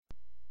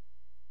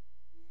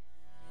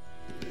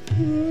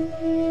My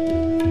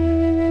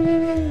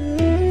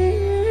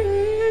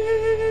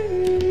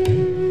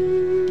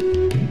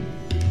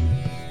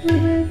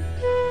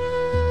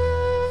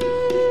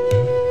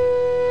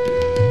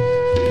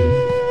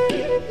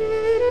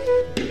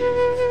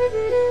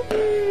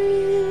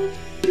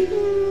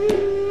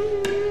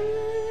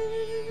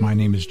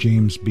name is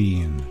James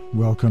Bean.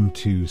 Welcome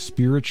to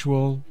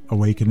Spiritual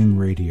Awakening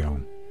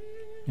Radio,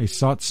 a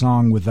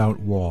satsang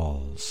without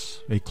walls,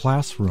 a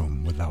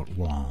classroom without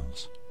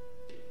walls,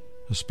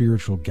 a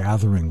spiritual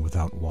gathering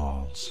without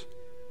walls,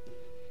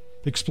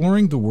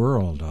 exploring the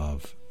world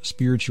of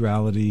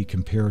spirituality,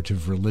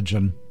 comparative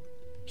religion,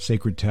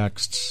 sacred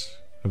texts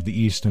of the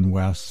East and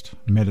West,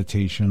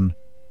 meditation,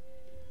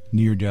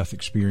 near-death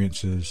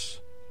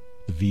experiences,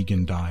 the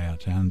vegan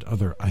diet, and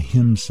other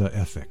ahimsa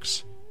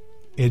ethics.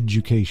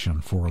 Education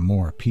for a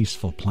more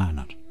peaceful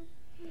planet.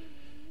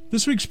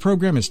 This week's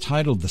program is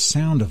titled The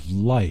Sound of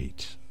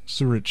Light,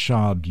 Surat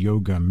Shabd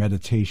Yoga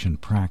Meditation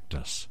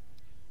Practice.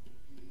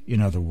 In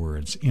other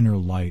words, inner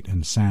light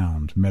and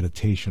sound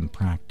meditation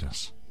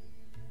practice.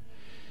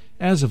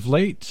 As of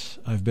late,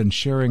 I've been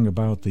sharing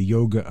about the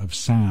yoga of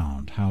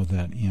sound, how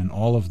that in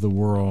all of the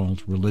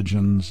world,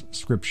 religions,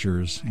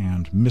 scriptures,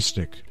 and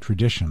mystic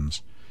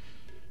traditions,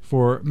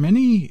 for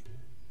many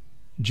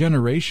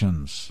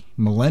generations,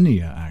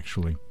 millennia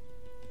actually,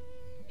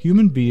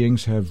 human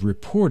beings have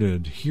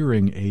reported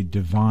hearing a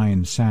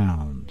divine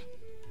sound.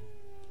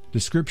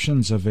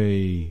 Descriptions of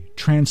a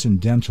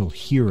transcendental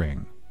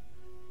hearing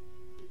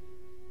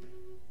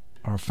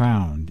are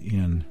found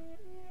in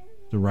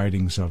the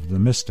writings of the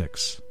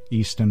mystics,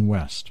 East and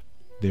West.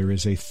 There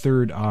is a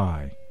third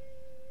eye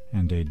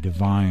and a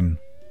divine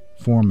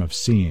form of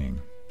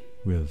seeing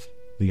with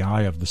the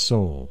eye of the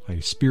soul,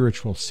 a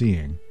spiritual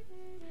seeing.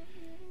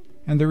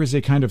 And there is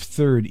a kind of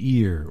third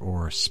ear,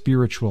 or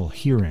spiritual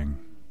hearing,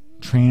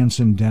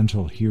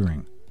 transcendental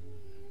hearing,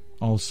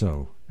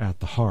 also at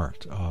the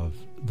heart of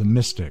the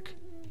mystic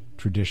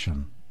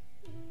tradition.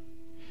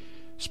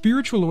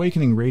 Spiritual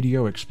Awakening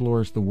Radio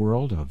explores the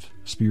world of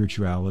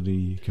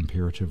spirituality,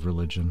 comparative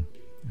religion,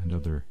 and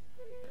other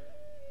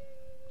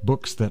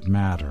books that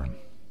matter,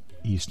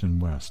 East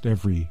and West,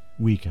 every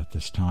week at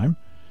this time.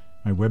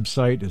 My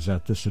website is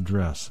at this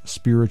address,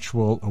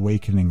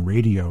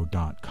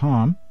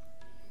 spiritualawakeningradio.com.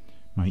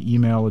 My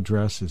email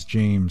address is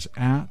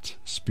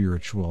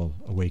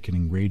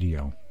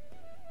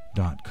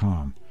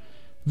james@spiritualawakeningradio.com.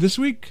 This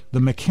week, the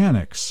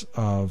mechanics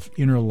of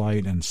inner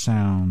light and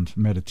sound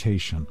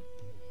meditation.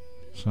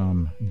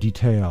 Some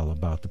detail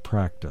about the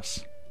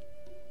practice.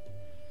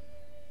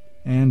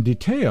 And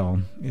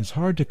detail is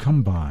hard to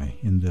come by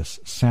in this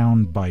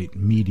soundbite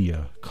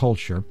media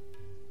culture,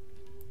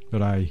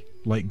 but I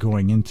like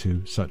going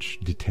into such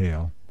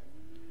detail.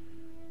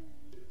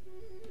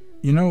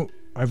 You know,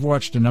 I've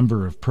watched a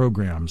number of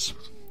programs,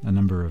 a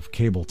number of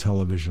cable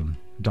television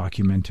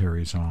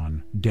documentaries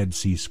on Dead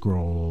Sea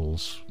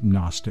Scrolls,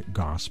 Gnostic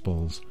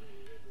Gospels,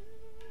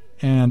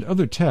 and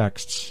other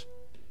texts,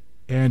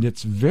 and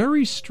it's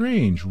very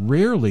strange.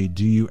 Rarely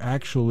do you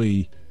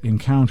actually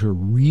encounter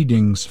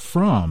readings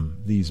from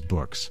these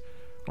books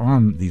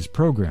on these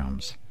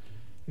programs.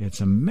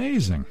 It's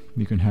amazing.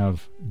 You can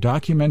have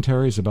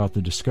documentaries about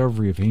the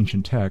discovery of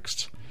ancient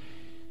texts,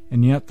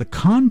 and yet the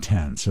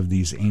contents of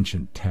these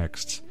ancient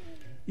texts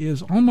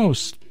is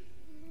almost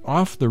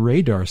off the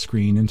radar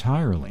screen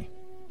entirely.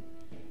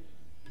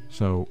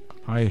 So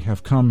I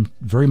have come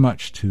very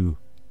much to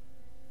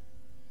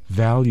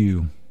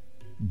value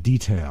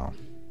detail,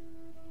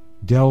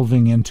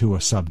 delving into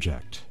a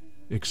subject,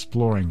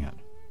 exploring it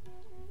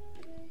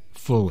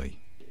fully.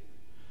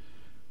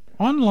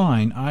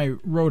 Online, I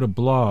wrote a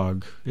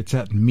blog. It's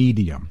at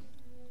medium.com,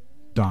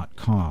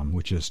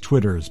 which is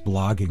Twitter's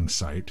blogging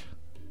site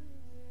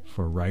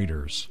for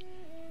writers.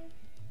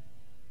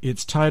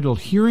 It's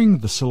titled Hearing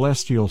the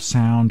Celestial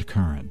Sound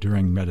Current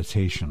During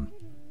Meditation,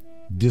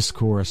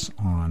 Discourse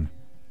on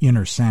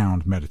Inner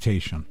Sound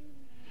Meditation.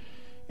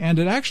 And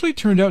it actually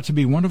turned out to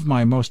be one of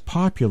my most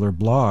popular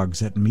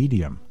blogs at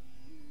Medium.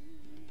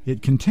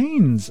 It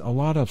contains a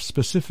lot of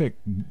specific,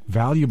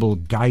 valuable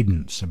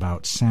guidance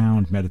about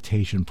sound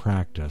meditation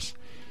practice,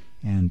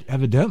 and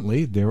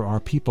evidently there are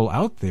people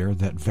out there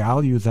that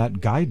value that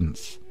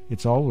guidance.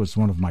 It's always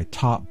one of my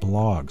top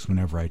blogs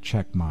whenever I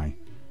check my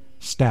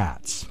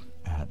stats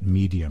at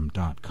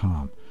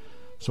medium.com.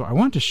 So I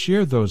want to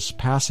share those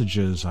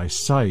passages I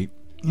cite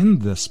in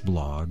this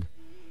blog,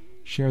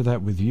 share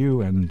that with you,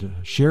 and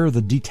share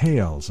the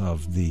details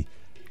of the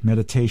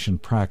meditation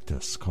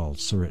practice called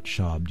Surat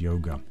Shabd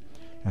Yoga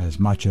as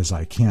much as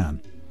I can.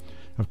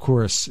 Of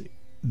course,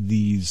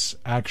 these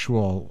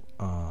actual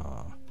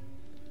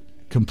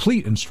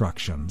complete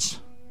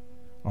instructions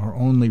are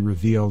only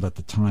revealed at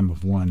the time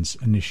of one's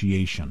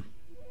initiation.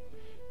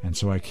 And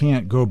so I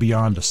can't go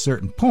beyond a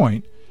certain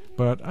point,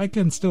 but I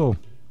can still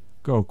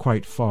go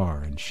quite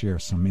far and share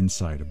some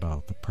insight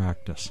about the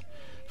practice.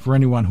 For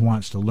anyone who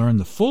wants to learn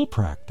the full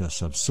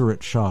practice of Surat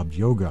Shabd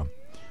Yoga,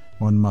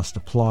 one must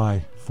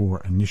apply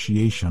for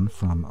initiation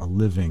from a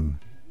living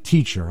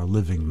teacher, a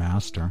living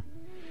master,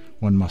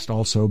 One must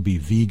also be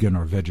vegan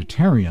or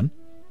vegetarian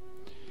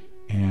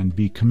and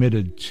be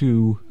committed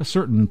to a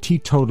certain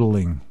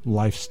teetotaling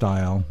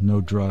lifestyle,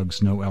 no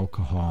drugs, no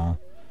alcohol,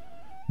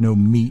 no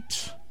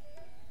meat,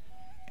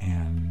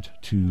 and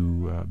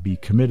to be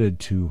committed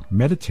to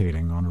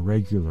meditating on a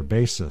regular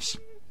basis.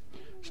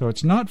 So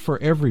it's not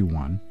for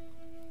everyone.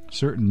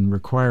 Certain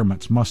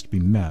requirements must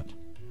be met,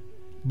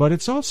 but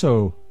it's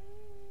also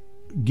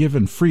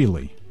given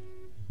freely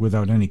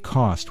without any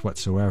cost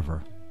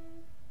whatsoever.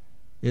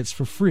 It's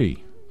for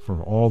free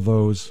for all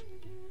those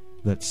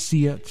that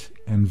see it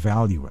and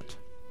value it.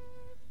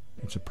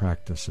 It's a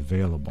practice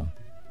available.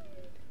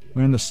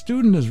 When the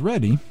student is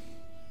ready,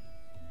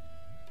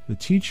 the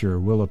teacher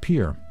will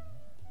appear.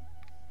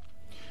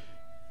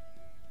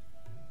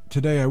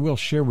 Today I will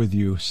share with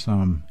you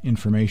some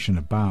information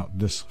about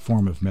this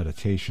form of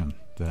meditation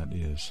that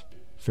is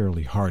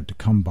fairly hard to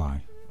come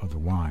by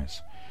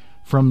otherwise.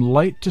 From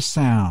light to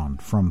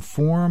sound, from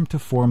form to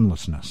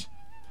formlessness,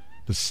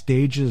 the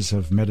stages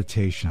of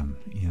meditation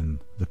in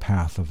the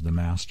path of the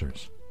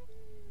masters.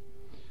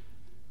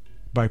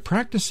 By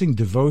practicing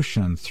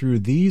devotion through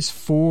these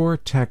 4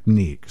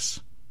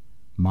 techniques,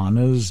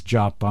 manas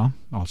japa,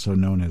 also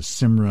known as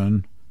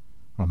simran,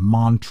 or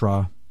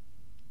mantra,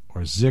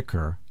 or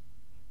zikr,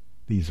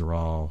 these are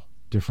all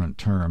different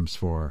terms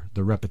for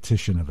the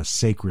repetition of a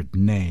sacred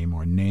name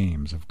or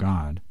names of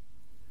God.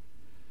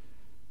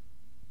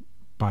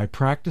 By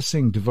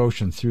practicing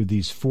devotion through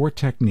these 4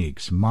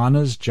 techniques,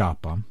 manas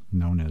japa,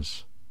 known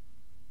as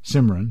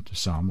simran to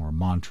some, or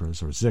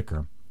mantras or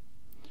zikr,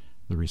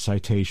 the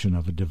recitation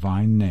of a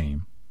divine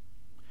name,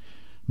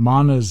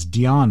 manas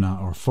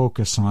dhyana, or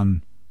focus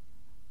on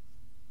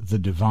the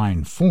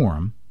divine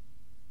form,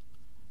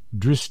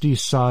 dristi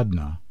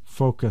sadhana,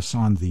 focus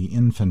on the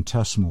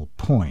infinitesimal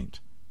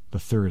point, the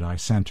third eye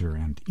center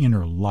and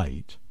inner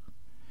light,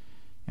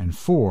 and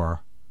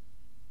 4,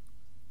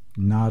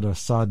 nada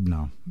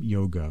sadhana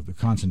yoga, the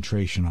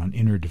concentration on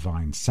inner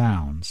divine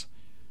sounds,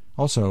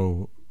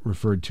 also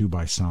referred to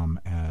by some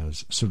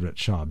as Surat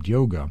Shabd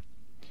Yoga.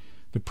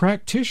 The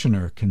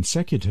practitioner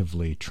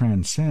consecutively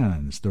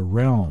transcends the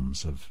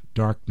realms of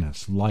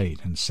darkness, light,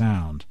 and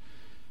sound,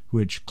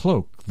 which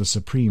cloak the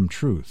supreme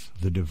truth,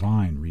 the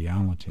divine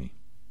reality.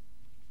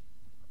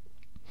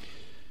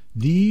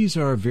 These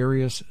are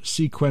various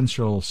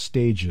sequential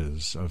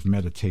stages of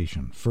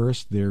meditation.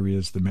 First, there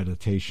is the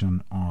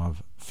meditation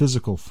of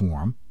physical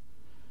form,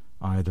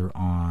 either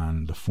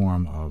on the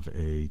form of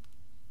a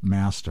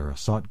master, a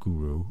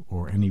Satguru,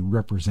 or any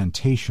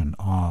representation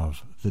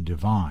of the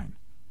divine.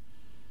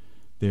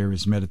 There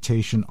is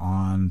meditation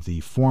on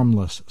the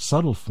formless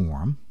subtle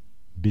form,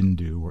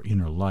 bindu, or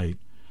inner light.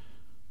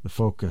 The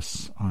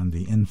focus on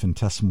the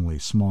infinitesimally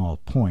small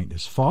point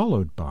is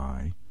followed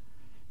by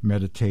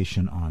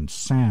meditation on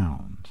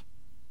sound.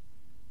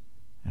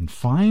 And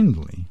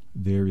finally,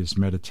 there is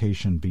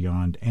meditation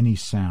beyond any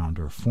sound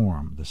or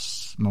form, the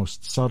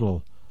most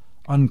subtle,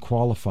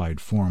 unqualified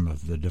form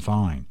of the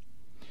divine.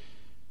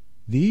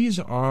 These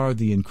are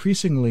the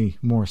increasingly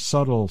more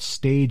subtle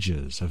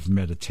stages of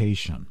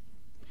meditation.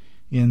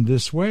 In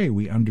this way,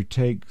 we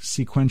undertake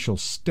sequential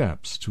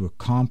steps to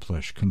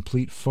accomplish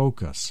complete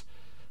focus,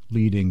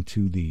 leading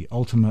to the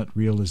ultimate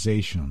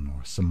realization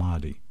or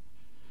samadhi.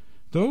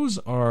 Those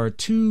are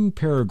 2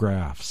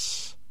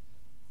 paragraphs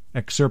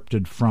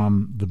excerpted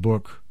from the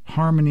book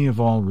Harmony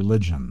of All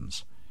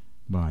Religions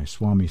by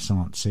Swami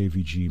Sant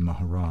Seviji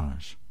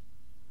Maharaj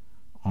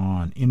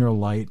on inner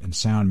light and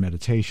sound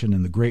meditation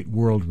in the great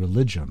world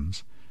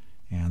religions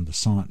and the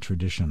Sant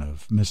tradition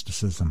of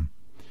mysticism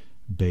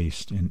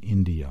based in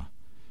India.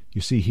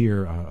 You see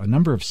here a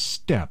number of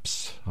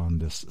steps on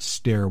this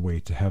stairway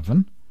to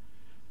heaven.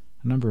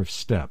 A number of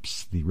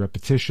steps: the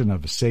repetition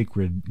of a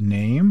sacred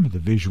name, the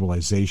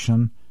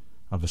visualization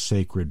of a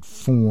sacred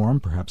form,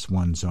 perhaps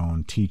one's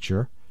own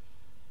teacher,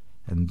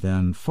 and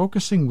then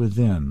focusing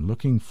within,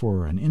 looking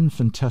for an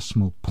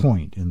infinitesimal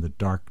point in the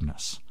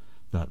darkness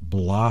that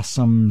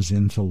blossoms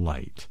into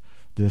light.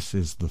 This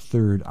is the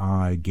third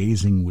eye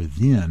gazing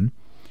within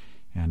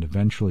and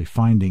eventually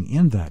finding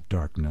in that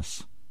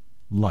darkness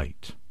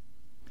light.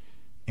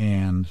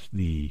 And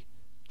the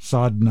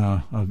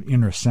sadhana of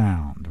inner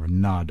sound, or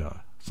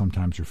nada,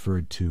 sometimes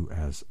referred to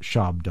as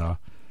shabda,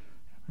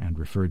 and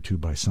referred to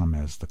by some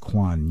as the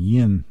Kuan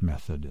Yin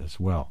method as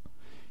well.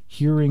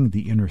 Hearing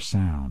the inner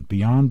sound.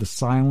 Beyond the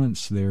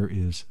silence there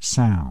is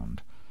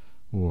sound,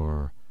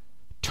 or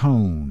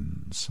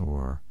tones,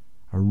 or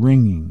a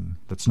ringing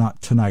that's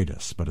not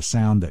tinnitus, but a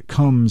sound that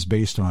comes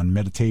based on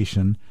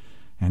meditation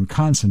and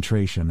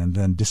concentration and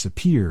then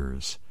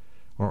disappears,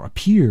 or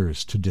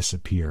appears to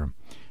disappear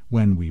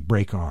when we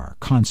break our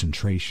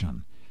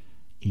concentration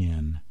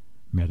in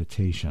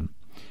meditation.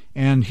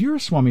 And here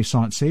Swami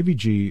Sant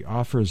Seviji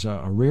offers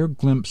a rare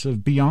glimpse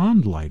of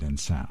beyond light and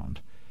sound,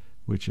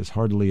 which is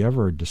hardly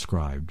ever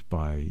described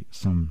by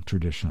some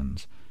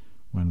traditions.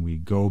 When we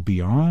go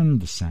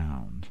beyond the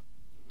sound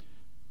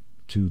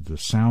to the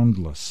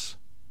soundless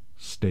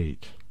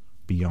state,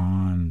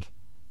 beyond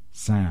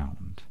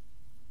sound,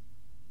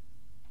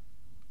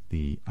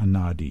 the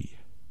anadi,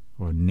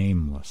 or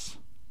nameless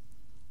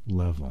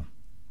level,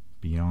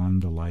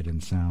 beyond the light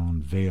and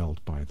sound,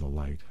 veiled by the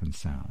light and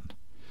sound.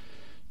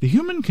 The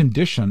human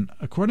condition,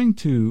 according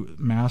to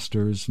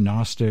masters,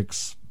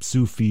 Gnostics,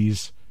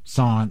 Sufis,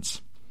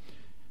 Saints,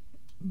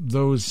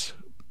 those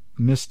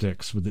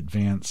mystics with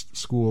advanced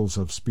schools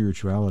of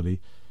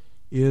spirituality,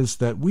 is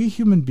that we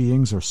human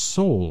beings are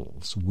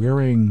souls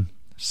wearing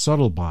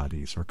subtle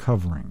bodies or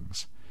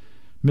coverings.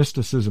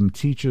 Mysticism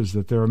teaches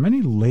that there are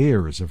many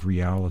layers of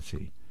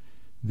reality.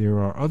 There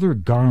are other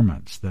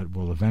garments that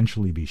will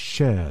eventually be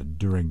shed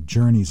during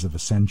journeys of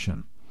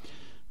ascension.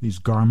 These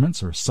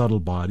garments or subtle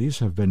bodies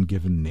have been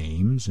given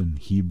names in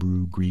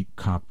Hebrew, Greek,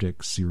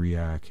 Coptic,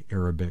 Syriac,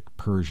 Arabic,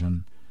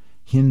 Persian,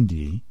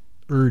 Hindi,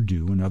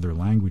 Urdu, and other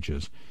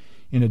languages.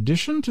 In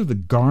addition to the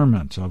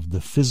garment of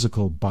the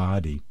physical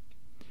body,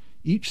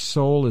 each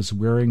soul is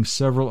wearing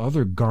several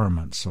other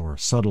garments or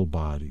subtle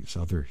bodies,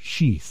 other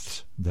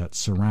sheaths that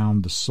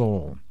surround the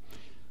soul,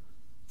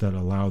 that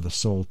allow the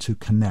soul to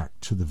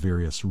connect to the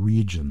various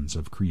regions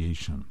of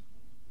creation.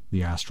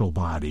 The astral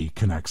body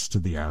connects to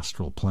the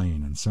astral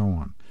plane, and so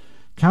on.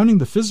 Counting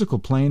the physical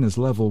plane as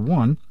level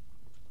 1,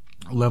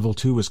 level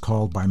 2 is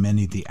called by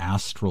many the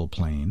astral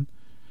plane,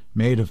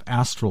 made of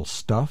astral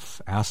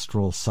stuff,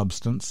 astral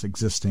substance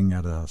existing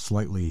at a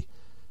slightly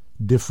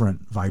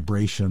different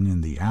vibration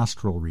in the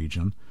astral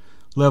region.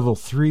 Level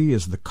 3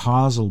 is the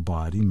causal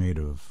body, made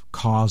of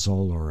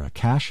causal or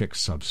akashic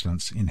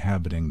substance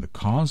inhabiting the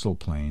causal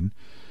plane.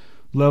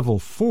 Level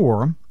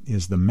 4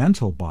 is the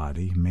mental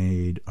body,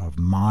 made of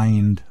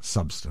mind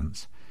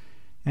substance,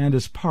 and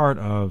is part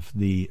of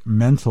the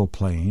mental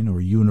plane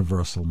or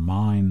universal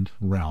mind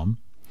realm.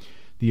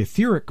 The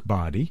etheric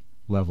body,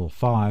 level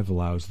 5,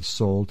 allows the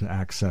soul to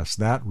access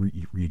that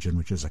region,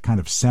 which is a kind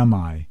of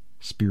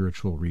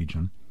semi-spiritual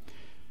region,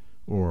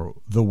 or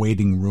the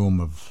waiting room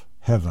of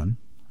heaven,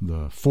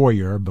 the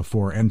foyer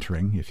before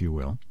entering, if you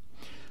will.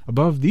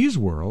 Above these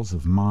worlds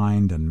of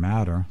mind and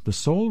matter, the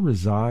soul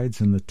resides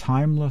in the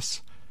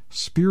timeless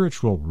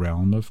spiritual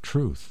realm of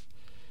truth.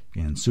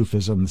 In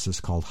Sufism, this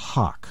is called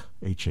Haq,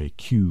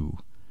 H-A-Q.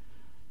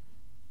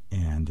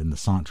 And in the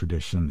Sant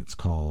tradition, it's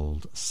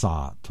called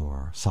Sat,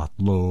 or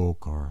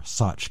Satlok, or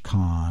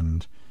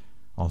Sachkhand,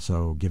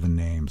 also given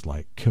names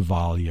like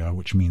Kevalya,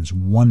 which means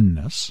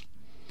oneness.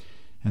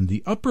 And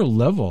the upper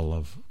level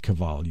of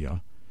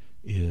Kevalya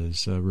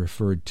is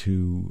referred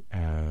to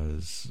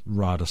as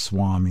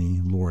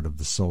Radhaswami, Lord of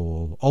the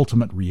Soul,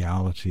 ultimate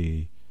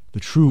reality, the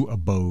true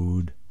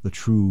abode, the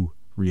true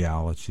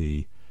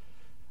reality,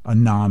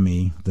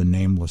 Anami, the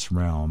nameless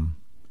realm,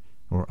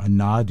 or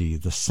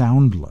Anadi, the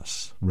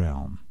soundless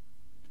realm,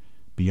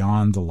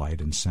 beyond the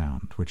light and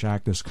sound, which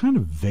act as kind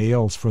of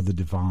veils for the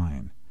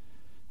divine.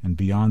 And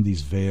beyond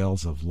these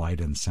veils of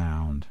light and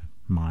sound,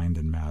 mind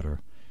and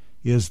matter,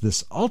 is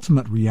this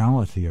ultimate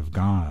reality of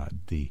God,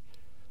 the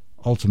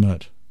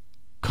ultimate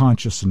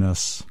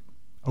consciousness,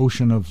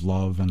 ocean of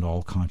love and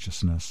all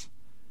consciousness,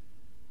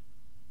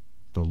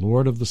 the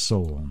Lord of the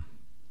soul.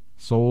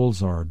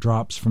 Souls are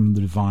drops from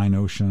the divine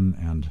ocean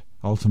and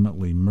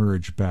ultimately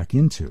merge back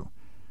into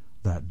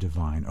that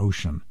divine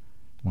ocean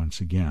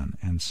once again.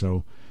 And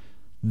so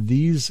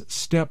these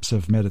steps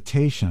of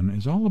meditation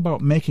is all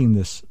about making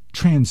this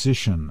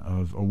transition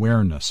of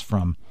awareness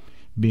from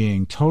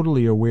being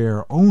totally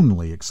aware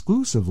only,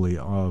 exclusively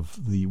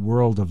of the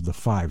world of the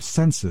five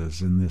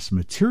senses in this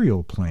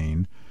material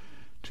plane,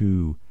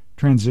 to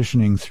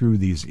transitioning through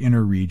these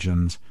inner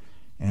regions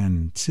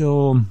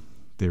until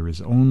there is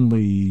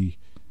only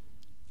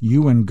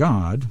you and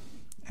God,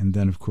 and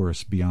then, of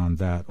course, beyond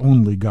that,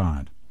 only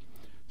God.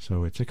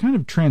 So it's a kind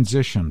of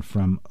transition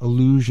from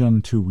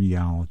illusion to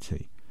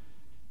reality.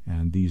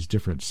 And these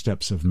different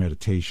steps of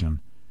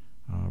meditation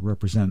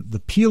represent the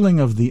peeling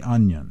of the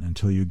onion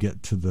until you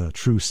get to the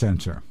true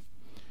center,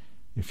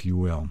 if you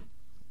will.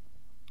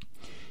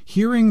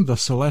 Hearing the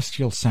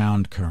celestial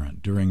sound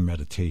current during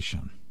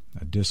meditation,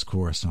 a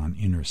discourse on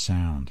inner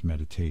sound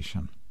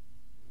meditation.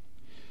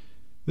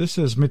 This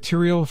is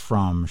material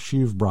from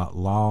Shiv Brat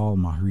Lal,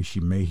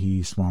 Maharishi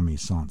Mehi, Swami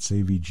Sant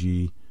Sevi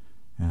Ji,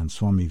 and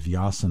Swami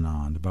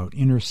Vyasanand about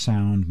inner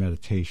sound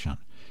meditation.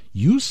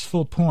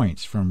 Useful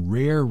points from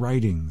rare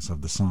writings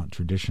of the Sant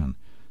tradition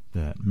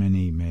that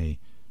many may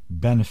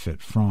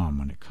benefit from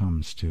when it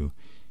comes to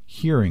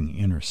hearing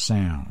inner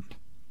sound.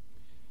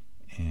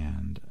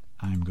 And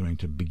I'm going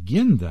to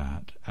begin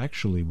that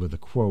actually with a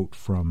quote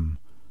from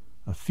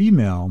a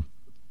female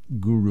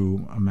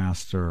guru, a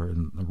master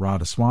in the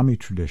Radhaswami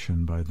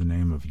tradition by the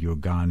name of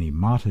Yogani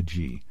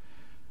Mataji,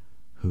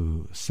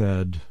 who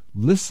said,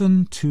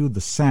 "Listen to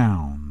the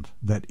sound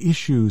that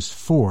issues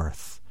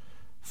forth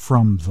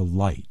from the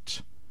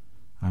light."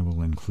 I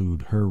will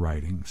include her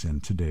writings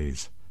in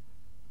today's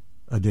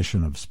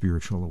edition of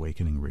Spiritual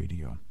Awakening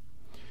Radio.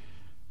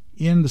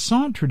 In the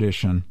Sant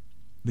tradition,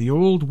 the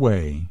old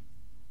way,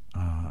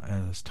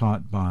 as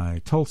taught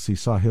by Tulsi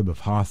Sahib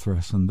of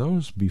Hathras and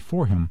those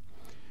before him,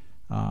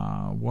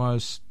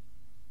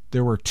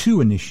 there were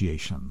two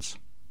initiations.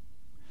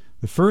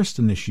 The first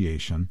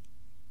initiation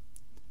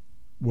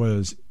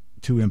was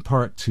to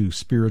impart to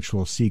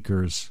spiritual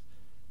seekers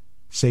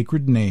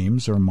sacred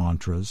names or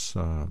mantras.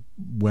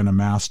 When a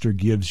master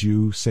gives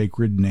you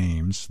sacred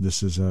names,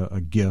 this is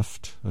a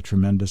gift, a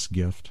tremendous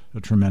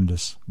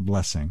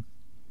blessing.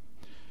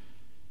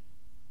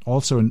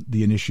 Also,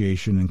 the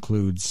initiation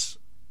includes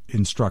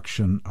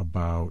instruction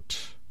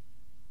about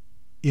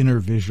inner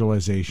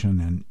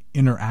visualization and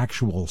inner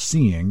actual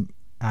seeing,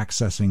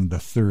 accessing the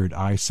third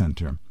eye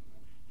center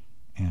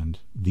and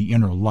the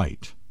inner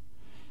light.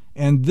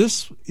 And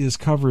this is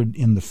covered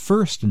in the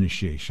first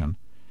initiation.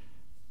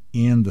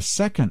 In the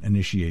second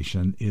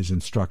initiation is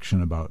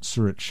instruction about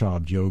Surat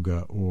Shabd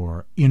Yoga,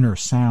 or inner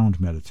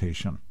sound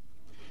meditation.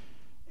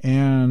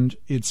 And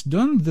it's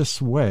done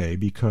this way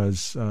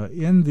because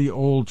in the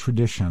old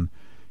tradition,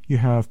 you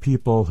have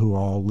people who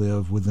all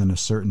live within a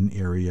certain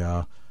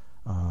area,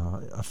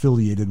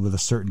 affiliated with a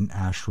certain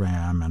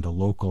ashram and a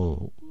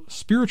local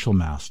spiritual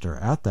master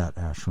at that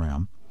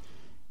ashram.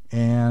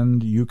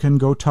 And you can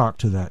go talk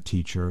to that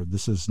teacher.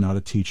 This is not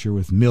a teacher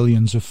with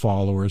millions of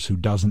followers who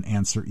doesn't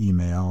answer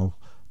email,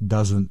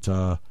 doesn't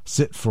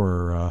sit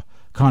for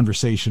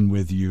conversation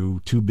with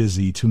you, too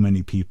busy, too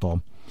many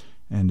people,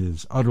 and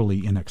is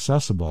utterly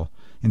inaccessible.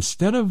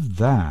 Instead of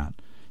that,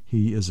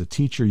 he is a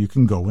teacher you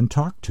can go and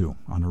talk to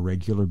on a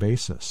regular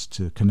basis,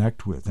 to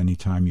connect with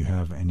anytime you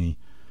have any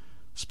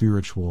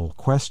spiritual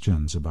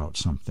questions about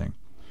something.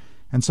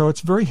 And so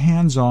it's very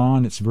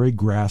hands-on, it's very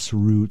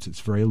grassroots,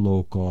 it's very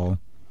local.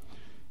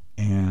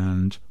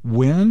 And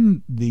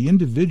when the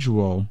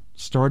individual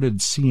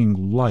started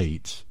seeing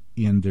light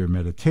in their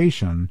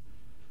meditation,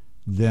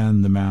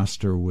 then the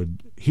master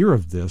would hear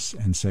of this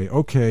and say,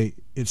 okay,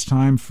 it's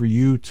time for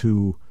you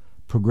to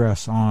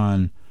progress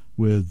on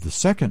with the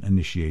second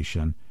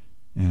initiation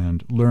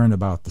and learn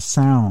about the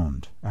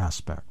sound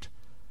aspect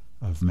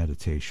of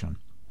meditation.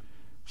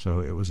 So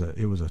it was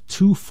a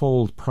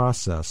twofold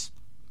process,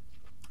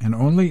 and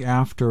only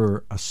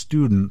after a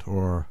student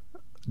or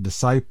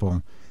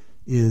disciple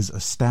is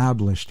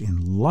established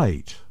in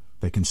light,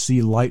 they can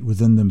see light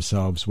within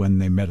themselves when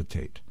they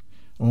meditate.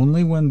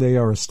 Only when they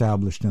are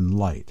established in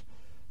light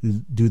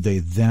do they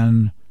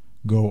then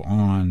go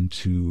on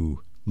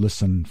to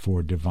listen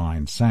for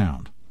divine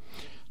sound.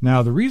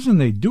 Now, the reason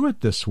they do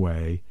it this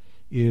way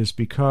is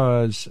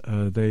because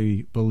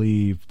they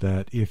believe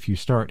that if you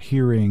start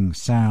hearing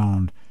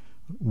sound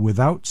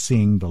without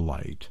seeing the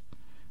light,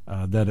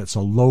 that it's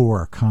a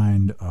lower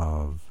kind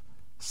of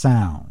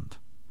sound,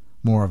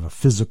 more of a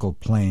physical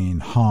plane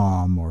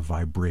hum or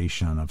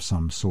vibration of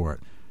some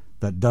sort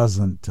that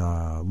doesn't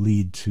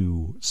lead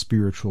to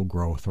spiritual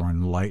growth or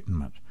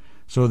enlightenment.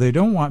 So they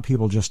don't want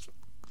people just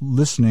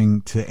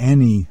listening to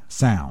any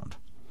sound.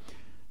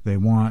 They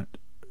want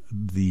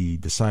the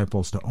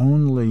disciples to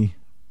only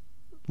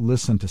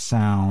listen to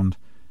sound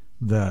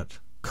that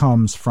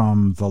comes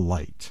from the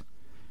light.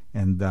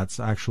 And that's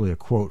actually a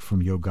quote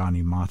from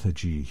Yogani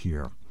Mataji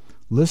here.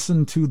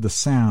 Listen to the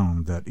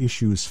sound that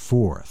issues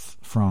forth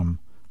from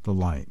the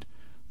light.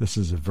 This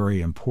is a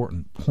very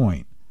important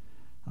point.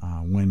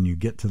 When you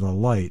get to the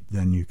light,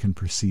 then you can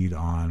proceed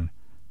on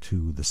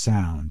to the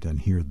sound and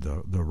hear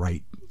the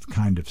right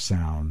kind of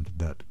sound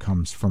that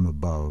comes from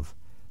above,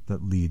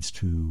 that leads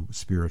to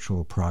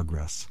spiritual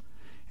progress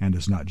and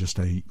is not just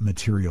a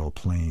material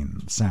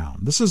plane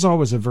sound. This is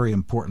always a very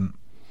important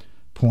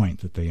point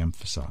that they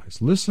emphasize.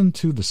 Listen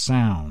to the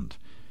sound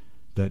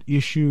that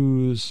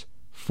issues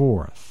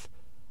forth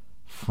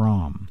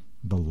from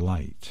the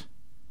light.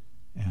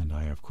 And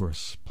I, of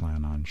course,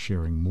 plan on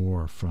sharing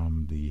more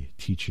from the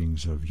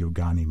teachings of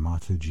Yogani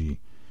Mataji,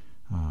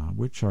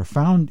 which are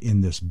found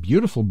in this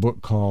beautiful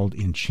book called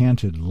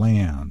Enchanted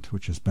Land,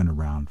 which has been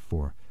around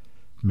for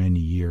many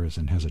years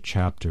and has a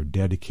chapter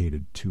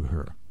dedicated to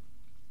her.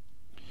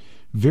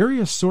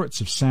 Various sorts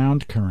of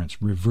sound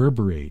currents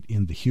reverberate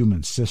in the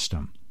human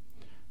system,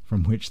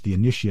 from which the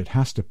initiate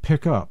has to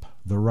pick up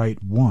the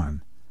right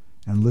one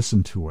and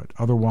listen to it.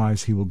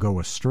 Otherwise he will go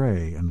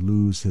astray and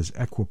lose his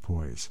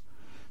equipoise.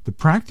 The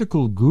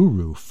practical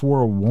guru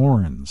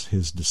forewarns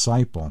his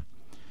disciple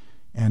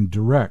and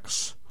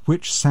directs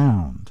which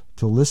sound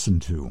to listen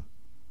to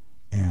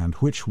and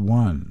which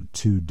one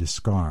to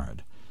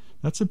discard.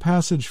 That's a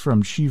passage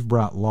from Shiv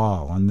Brat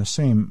Lal on the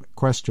same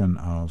question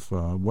of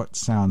what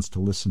sounds to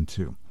listen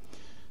to.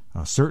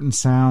 Certain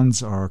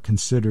sounds are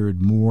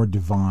considered more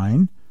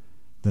divine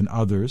than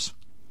others.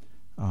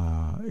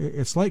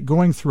 It's like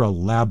going through a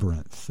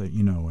labyrinth,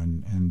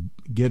 and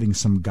getting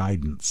some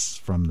guidance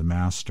from the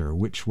master,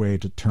 which way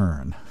to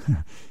turn,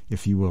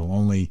 if you will.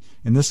 Only,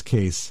 in this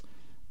case,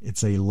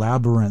 it's a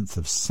labyrinth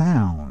of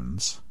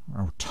sounds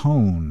or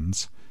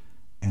tones,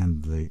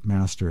 and the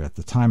master, at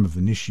the time of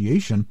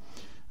initiation,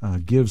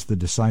 gives the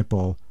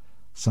disciple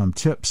some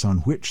tips on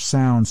which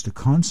sounds to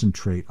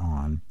concentrate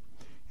on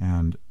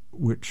and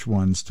which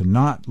ones to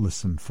not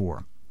listen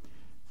for.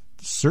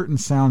 Certain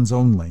sounds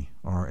only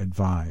are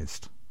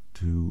advised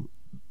to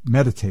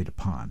meditate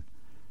upon.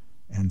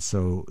 And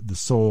so the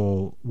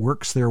soul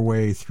works their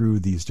way through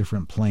these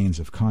different planes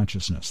of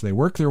consciousness. They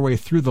work their way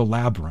through the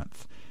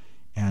labyrinth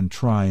and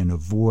try and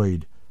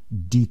avoid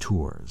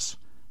detours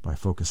by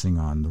focusing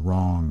on the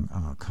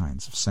wrong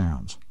kinds of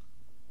sounds.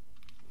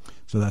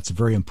 So that's a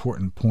very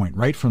important point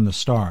right from the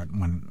start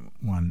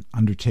when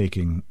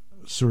undertaking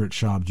Surat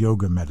Shabd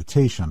Yoga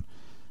meditation,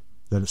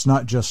 that it's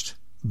not just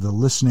the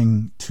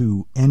listening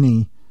to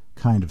any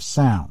kind of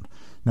sound.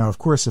 Now, of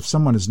course, if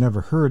someone has never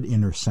heard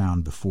inner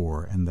sound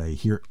before and they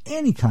hear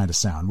any kind of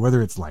sound,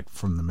 whether it's like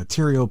from the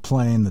material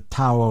plane, the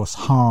Taos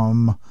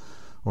hum,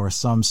 or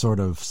some sort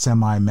of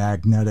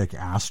semi-magnetic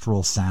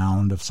astral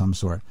sound of some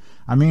sort,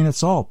 I mean,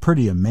 it's all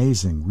pretty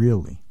amazing,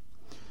 really.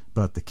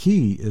 But the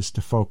key is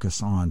to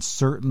focus on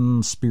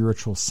certain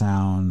spiritual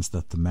sounds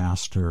that the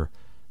Master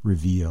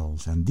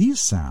reveals. And these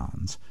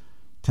sounds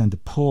tend to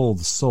pull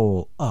the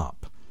soul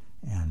up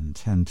and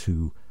tend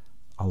to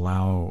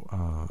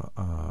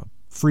allow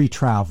free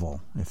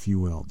travel, if you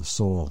will. The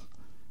soul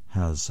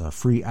has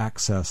free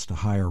access to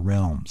higher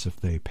realms if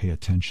they pay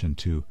attention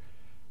to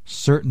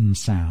certain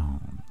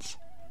sounds.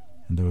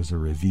 And those are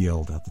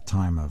revealed at the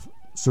time of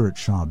Surat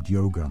Shabd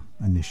Yoga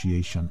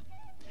initiation.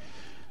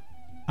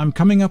 I'm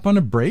coming up on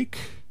a break.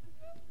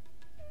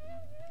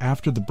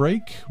 After the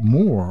break,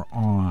 more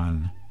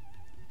on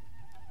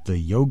the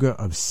yoga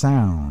of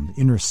sound,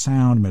 inner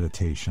sound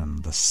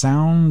meditation, the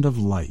sound of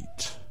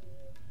light,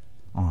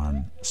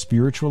 on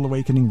Spiritual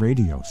Awakening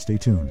Radio. Stay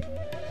tuned.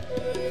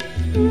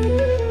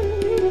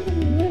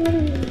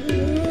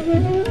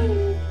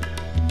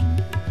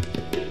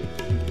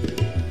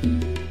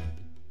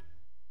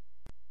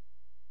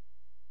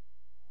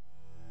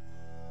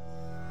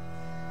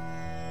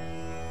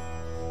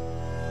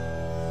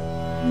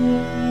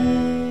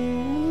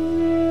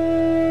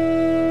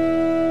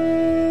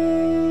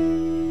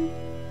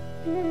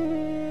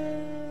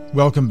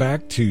 Welcome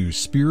back to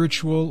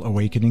Spiritual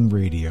Awakening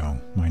Radio.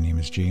 My name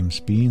is James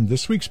Bean.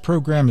 This week's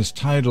program is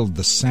titled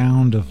The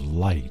Sound of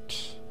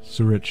Light,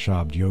 Surat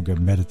Shabd Yoga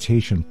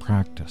Meditation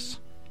Practice.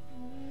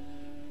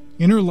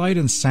 Inner light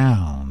and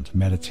sound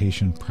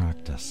meditation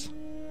practice.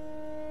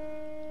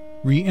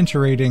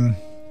 Reiterating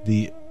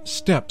the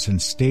steps and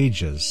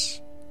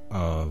stages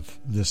of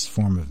this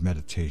form of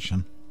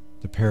meditation,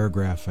 the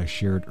paragraph I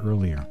shared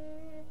earlier.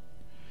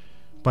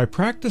 By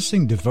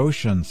practicing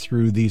devotion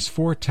through these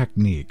 4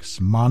 techniques,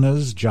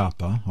 manas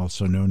japa,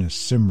 also known as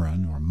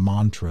simran or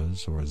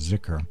mantras or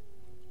zikr,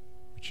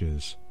 which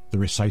is the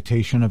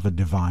recitation of a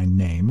divine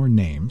name or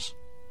names,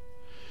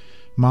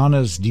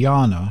 manas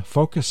dhyana,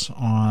 focus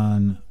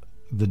on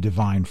the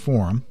divine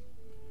form,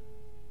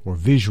 or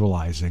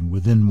visualizing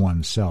within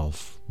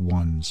oneself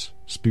one's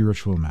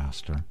spiritual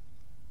master.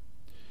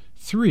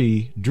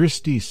 3,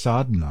 dristi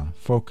sadhana,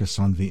 focus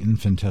on the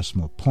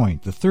infinitesimal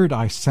point, the third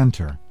eye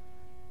center,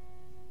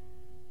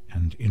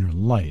 and inner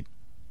light.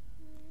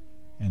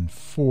 And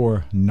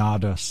 4,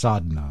 nada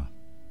sadhana,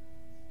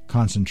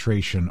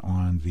 concentration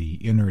on the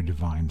inner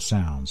divine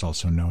sounds,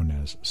 also known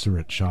as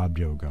Surat Shabd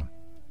Yoga.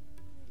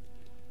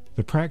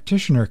 The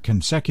practitioner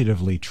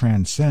consecutively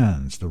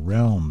transcends the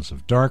realms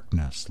of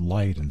darkness,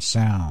 light, and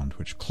sound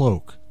which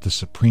cloak the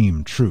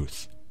supreme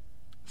truth,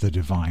 the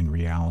divine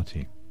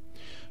reality.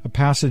 A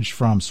passage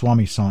from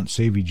Swami Sant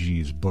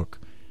Seviji's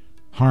book,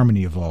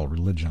 Harmony of All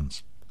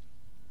Religions.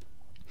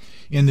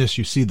 In this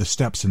you see the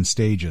steps and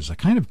stages, a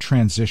kind of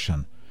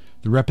transition.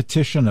 The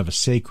repetition of a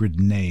sacred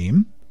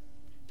name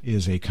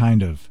is a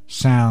kind of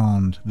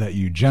sound that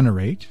you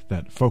generate,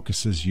 that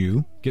focuses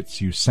you, gets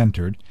you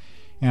centered,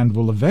 and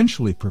will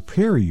eventually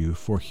prepare you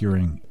for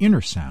hearing inner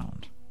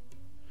sound.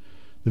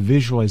 The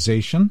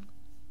visualization,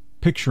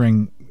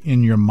 picturing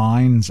in your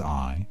mind's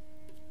eye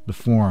the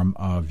form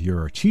of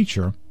your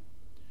teacher,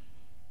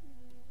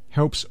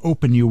 helps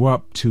open you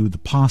up to the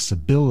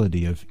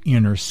possibility of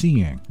inner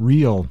seeing,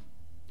 real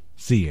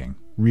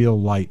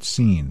light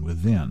seen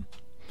within.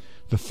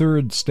 The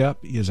third step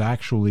is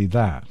actually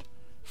that,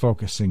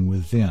 focusing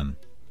within,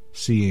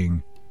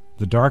 seeing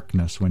the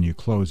darkness when you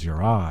close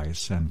your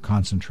eyes and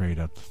concentrate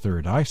at the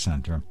third eye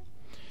center.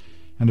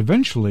 And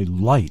eventually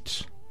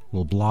light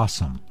will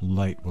blossom,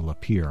 light will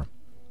appear.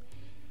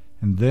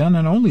 And then,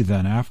 and only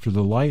then, after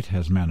the light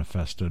has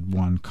manifested,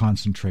 one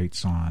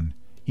concentrates on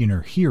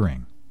inner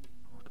hearing,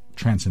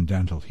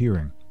 transcendental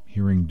hearing,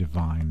 hearing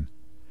divine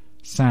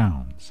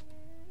sounds.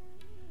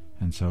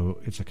 And so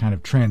it's a kind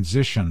of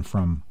transition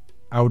from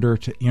outer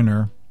to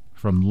inner,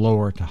 from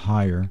lower to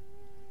higher,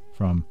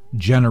 from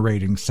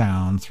generating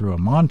sound through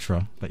a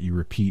mantra that you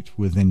repeat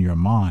within your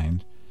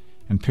mind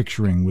and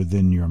picturing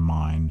within your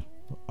mind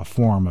a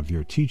form of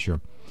your teacher.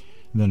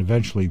 And then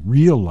eventually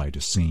real light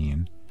is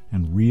seen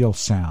and real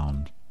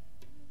sound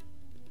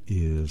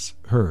is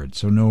heard.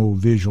 So no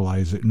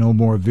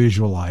more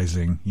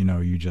visualizing,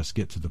 you just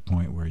get to the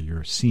point where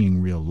you're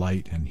seeing real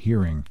light and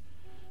hearing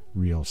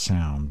real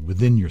sound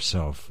within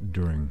yourself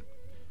during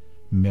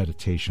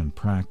meditation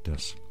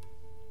practice.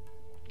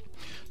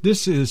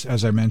 This is,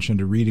 as I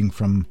mentioned, a reading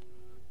from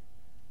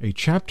a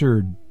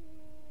chapter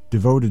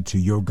devoted to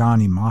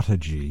Yogani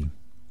Mataji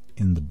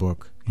in the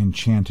book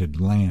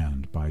Enchanted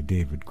Land by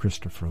David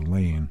Christopher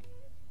Lane,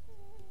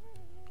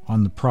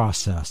 on the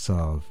process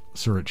of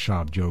Surat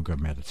Shabd Yoga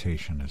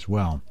meditation as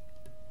well.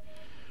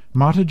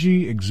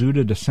 Mataji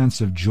exuded a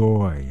sense of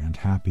joy and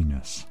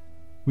happiness.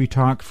 We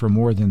talked for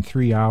more than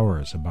 3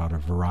 hours about a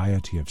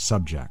variety of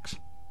subjects.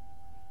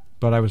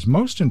 but I was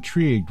most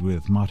intrigued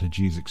with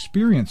Mataji's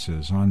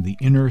experiences on the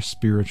inner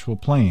spiritual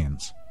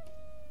planes.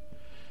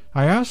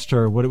 I asked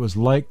her what it was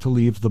like to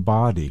leave the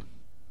body.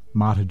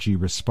 Mataji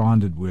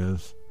responded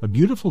with a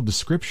beautiful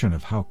description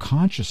of how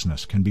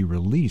consciousness can be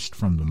released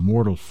from the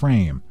mortal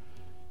frame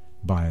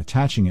by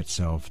attaching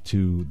itself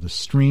to the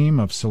stream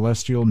of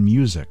celestial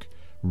music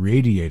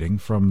radiating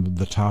from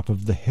the top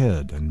of the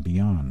head and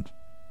beyond.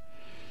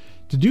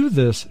 To do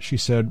this, she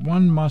said,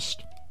 one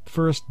must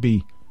first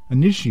be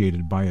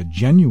initiated by a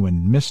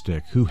genuine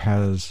mystic who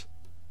has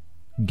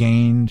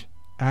gained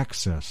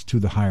access to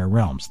the higher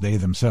realms. They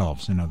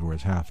themselves, in other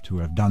words, have to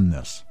have done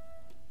this,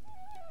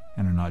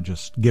 and are not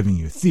just giving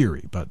you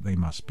theory, but they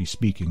must be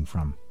speaking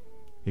from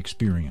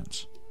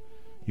experience.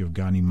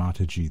 Yogani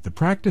Mataji. The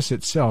practice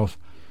itself,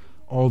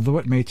 although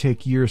it may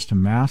take years to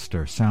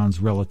master, sounds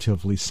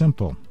relatively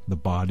simple. The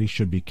body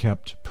should be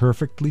kept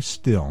perfectly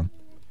still,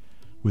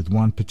 with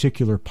one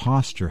particular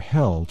posture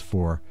held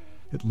for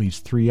at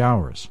least 3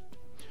 hours.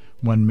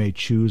 One may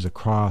choose a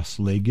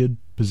cross-legged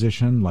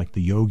position like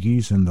the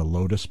yogis in the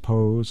lotus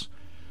pose,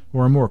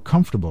 or a more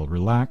comfortable,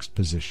 relaxed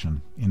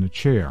position in a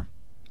chair.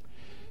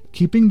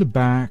 Keeping the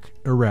back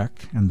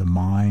erect and the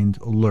mind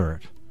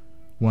alert,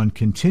 one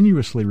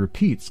continuously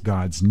repeats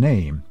God's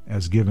name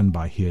as given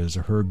by his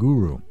or her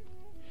guru.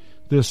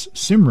 This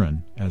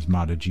Simran, as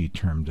Mataji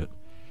termed it,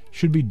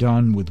 should be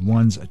done with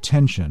one's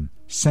attention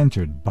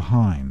centered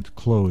behind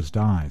closed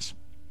eyes.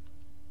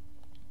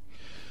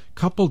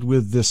 Coupled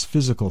with this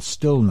physical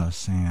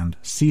stillness and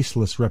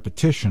ceaseless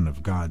repetition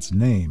of God's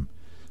name,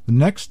 the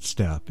next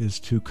step is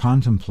to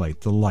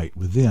contemplate the light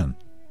within.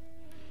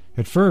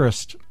 At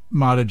first,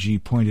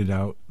 Mataji pointed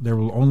out, there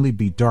will only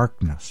be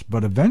darkness,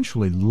 but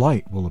eventually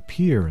light will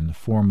appear in the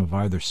form of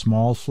either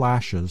small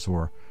flashes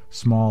or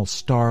small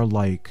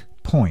star-like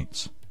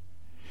points.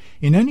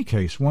 In any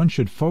case, one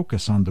should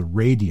focus on the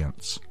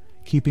radiance,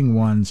 keeping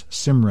one's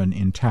Simran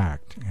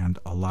intact and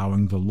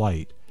allowing the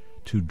light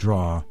to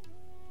draw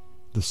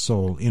the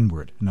soul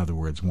inward. In other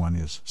words, one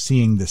is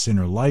seeing this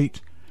inner light,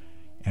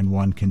 and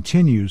one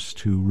continues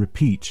to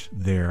repeat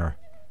their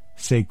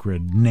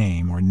sacred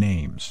name or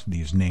names,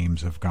 these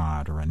names of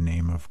God or a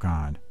name of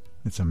God.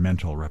 It's a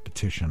mental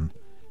repetition,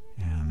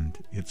 and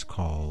it's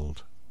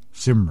called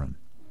Simran.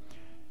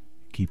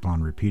 Keep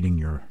on repeating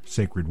your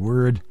sacred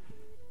word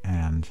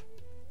and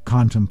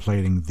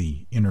contemplating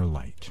the inner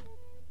light.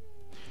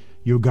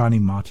 Yogani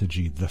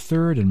Mataji. The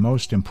third and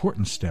most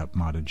important step,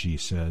 Mataji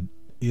said,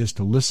 is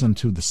to listen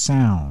to the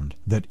sound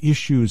that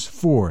issues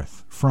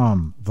forth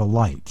from the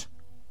light.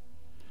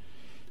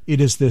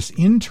 It is this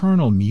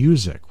internal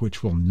music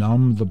which will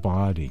numb the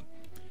body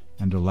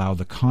and allow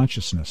the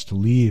consciousness to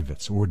leave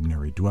its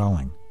ordinary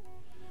dwelling.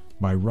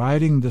 By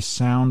riding this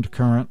sound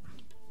current,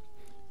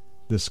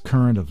 this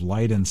current of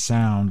light and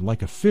sound,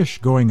 like a fish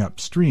going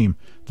upstream,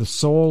 the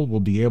soul will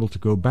be able to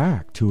go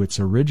back to its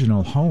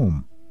original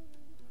home.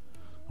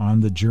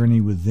 On the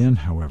journey within,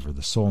 however,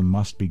 the soul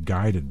must be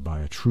guided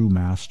by a true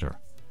master,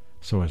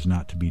 so as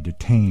not to be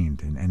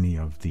detained in any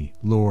of the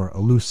lower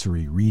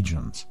illusory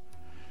regions.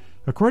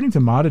 According to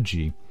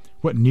Mataji,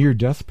 what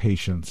near-death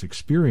patients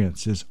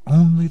experience is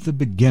only the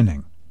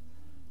beginning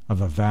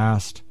of a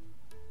vast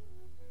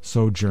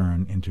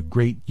sojourn into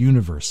great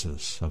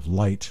universes of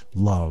light,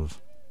 love,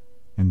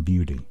 and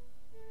beauty.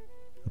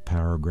 A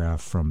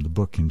paragraph from the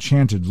book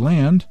Enchanted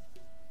Land,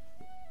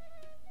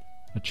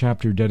 a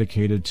chapter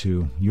dedicated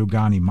to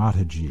Yogani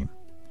Mataji,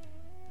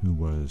 who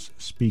was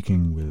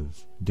speaking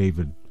with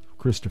David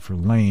Christopher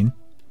Lane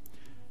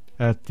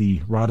at the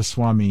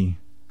Radhaswami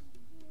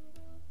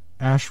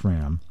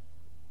Ashram,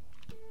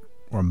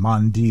 or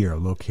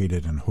Mandir,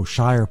 located in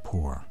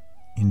Hoshiarpur,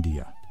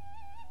 India,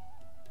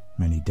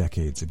 many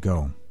decades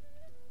ago,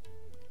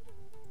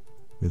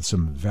 with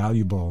some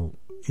valuable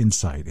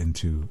insight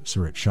into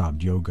Surat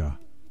Shabd Yoga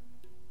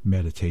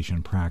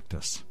meditation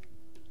practice.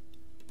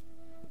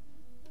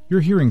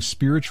 You're hearing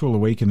Spiritual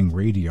Awakening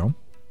Radio.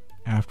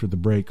 After the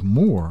break,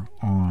 more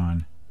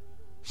on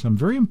some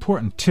very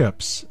important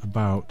tips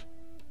about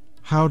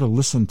how to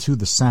listen to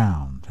the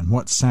sound and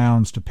what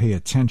sounds to pay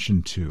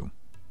attention to.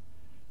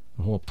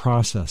 The whole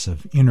process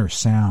of inner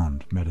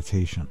sound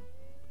meditation.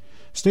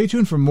 Stay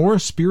tuned for more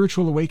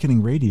Spiritual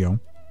Awakening Radio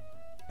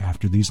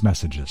after these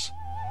messages.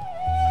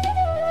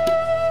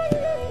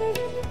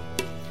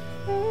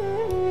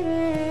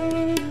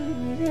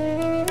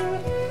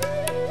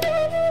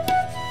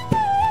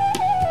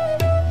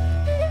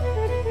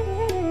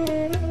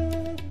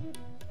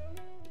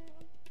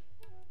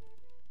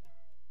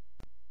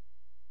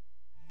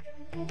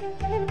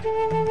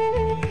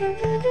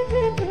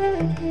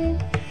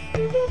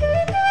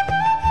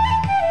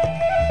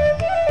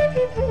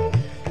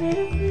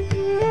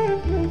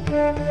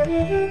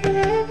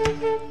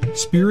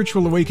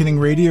 Spiritual Awakening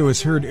Radio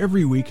is heard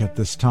every week at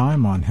this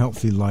time on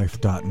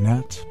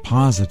healthylife.net,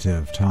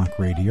 Positive Talk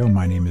Radio.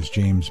 My name is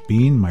James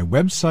Bean. My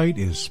website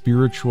is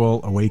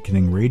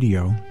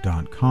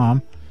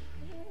spiritualawakeningradio.com.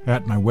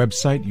 At my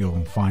website,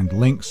 you'll find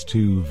links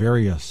to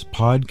various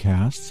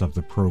podcasts of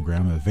the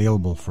program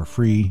available for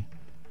free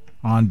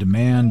on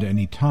demand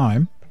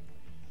anytime.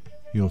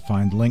 You'll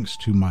find links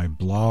to my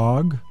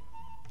blog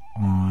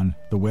on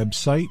the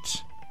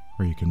website,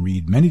 where you can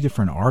read many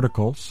different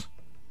articles,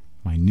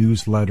 my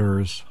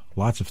newsletters,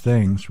 lots of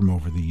things from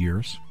over the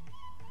years.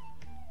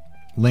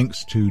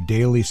 Links to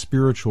daily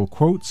spiritual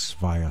quotes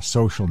via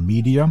social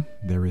media.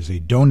 There is a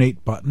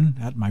donate button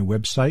at my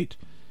website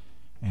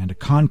and a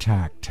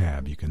contact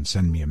tab. You can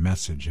send me a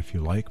message if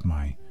you like.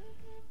 My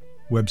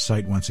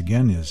website, once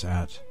again, is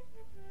at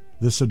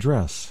this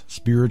address,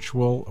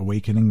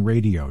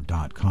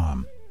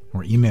 spiritualawakeningradio.com,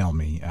 or email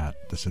me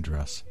at this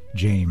address,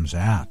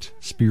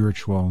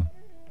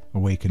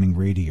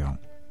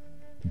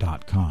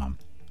 james@spiritualawakeningradio.com.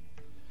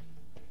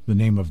 The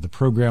name of the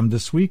program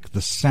this week,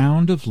 The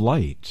Sound of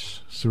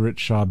Light, Surit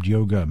Shabd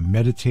Yoga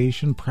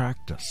Meditation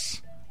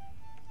Practice.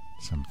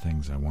 Some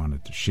things I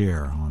wanted to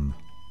share on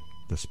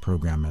this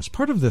program as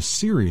part of this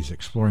series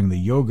exploring the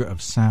yoga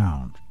of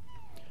sound,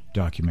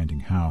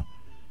 documenting how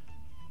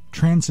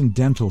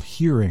transcendental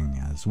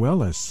hearing as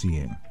well as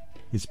seeing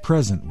is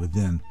present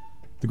within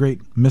the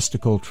great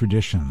mystical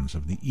traditions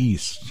of the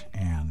East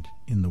and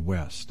in the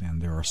West,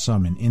 and there are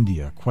some in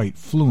India quite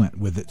fluent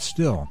with it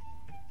still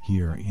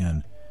here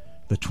in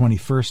the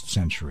 21st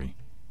century.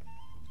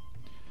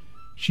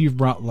 Shiv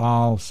Brat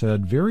Lal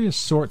said, various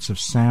sorts of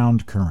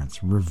sound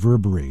currents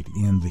reverberate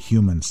in the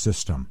human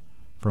system,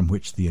 from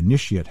which the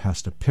initiate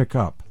has to pick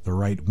up the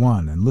right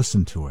one and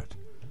listen to it.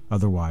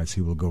 Otherwise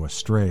he will go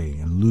astray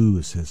and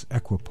lose his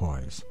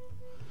equipoise.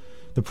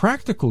 The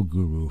practical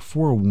guru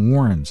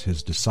forewarns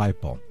his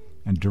disciple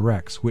and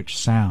directs which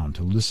sound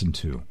to listen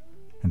to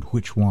and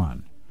which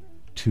one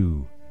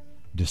to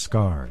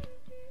discard.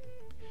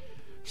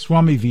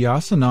 Swami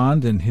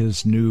Vyasanand, in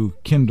his new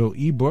Kindle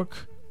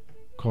ebook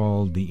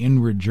called The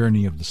Inward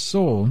Journey of the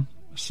Soul,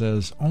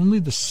 says only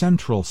the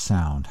central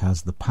sound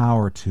has the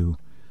power to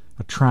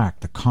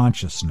attract the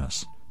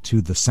consciousness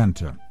to the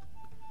center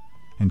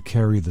and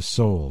carry the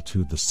soul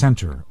to the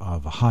center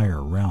of a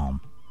higher realm.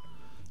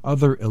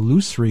 Other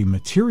illusory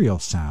material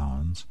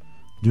sounds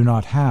do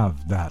not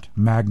have that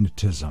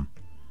magnetism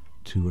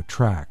to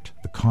attract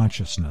the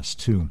consciousness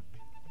to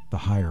the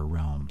higher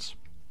realms.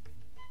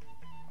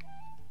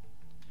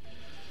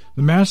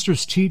 The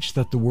masters teach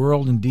that the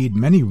world, indeed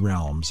many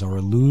realms, are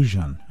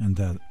illusion, and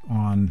that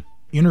on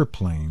inner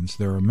planes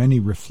there are many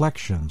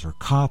reflections or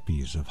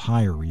copies of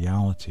higher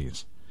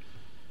realities.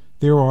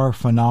 There are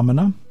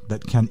phenomena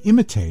that can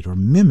imitate or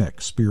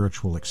mimic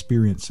spiritual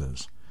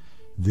experiences.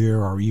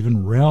 There are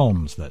even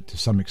realms that to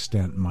some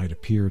extent might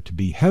appear to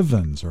be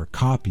heavens or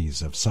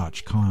copies of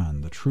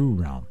Sachkhand, the true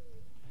realm.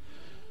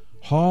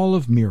 Hall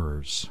of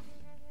Mirrors,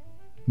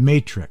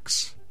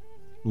 Matrix,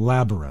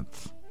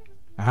 Labyrinth,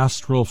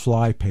 astral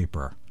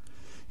flypaper.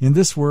 In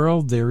this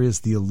world there is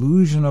the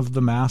illusion of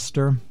the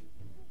master.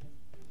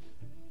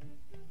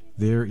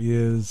 There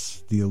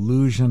is the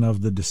illusion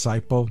of the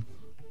disciple.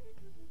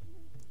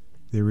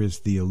 There is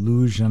the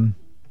illusion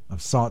of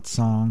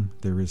satsang.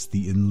 There is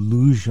the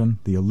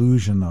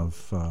illusion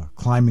of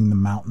climbing the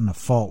mountain, a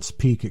false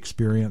peak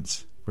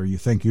experience where you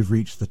think you've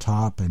reached the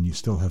top and you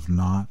still have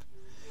not.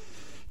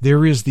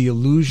 There is the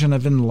illusion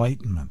of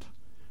enlightenment.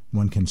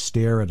 One can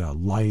stare at a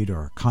light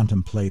or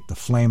contemplate the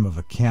flame of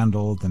a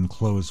candle, then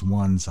close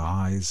one's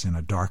eyes in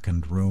a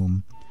darkened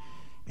room,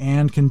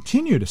 and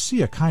continue to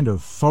see a kind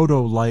of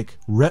photo-like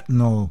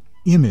retinal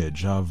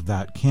image of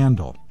that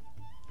candle,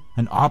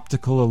 an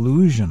optical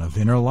illusion of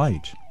inner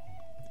light.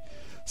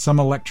 Some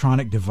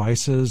electronic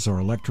devices or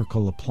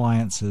electrical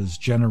appliances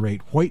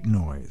generate white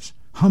noise,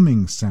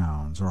 humming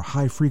sounds, or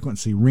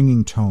high-frequency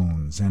ringing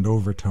tones and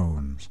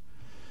overtones.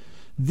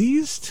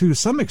 These, to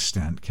some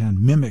extent,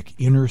 can mimic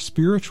inner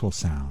spiritual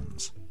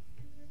sounds,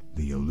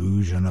 the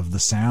illusion of the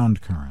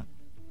sound current.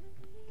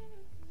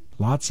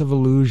 Lots of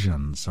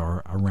illusions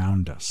are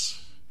around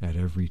us at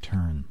every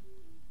turn.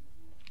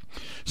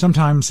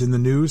 Sometimes in the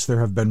news there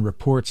have been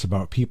reports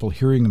about people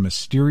hearing a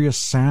mysterious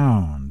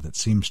sound that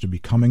seems to be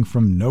coming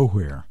from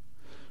nowhere.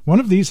 One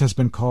of these has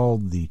been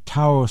called the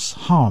Taos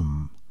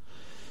hum.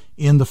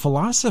 In the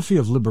Philosophy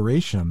of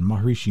Liberation,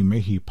 Maharishi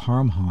Mehi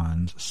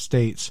Paramhans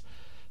states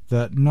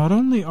that not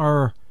only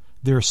are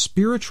there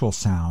spiritual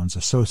sounds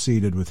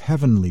associated with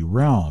heavenly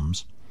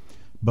realms,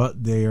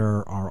 but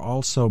there are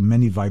also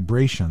many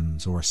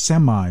vibrations or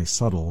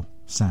semi-subtle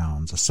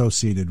sounds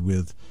associated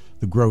with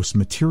the gross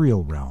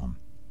material realm.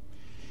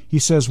 He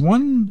says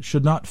one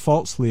should not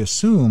falsely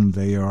assume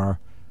they are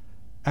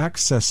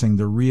accessing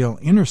the real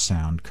inner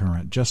sound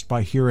current just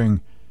by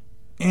hearing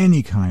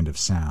any kind of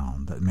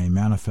sound that may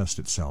manifest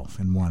itself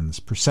in one's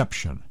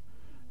perception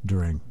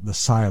during the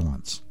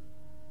silence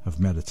of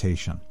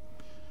meditation.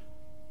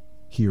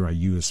 Here I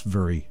use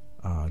very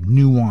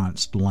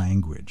nuanced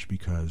language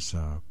because,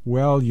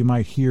 you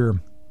might hear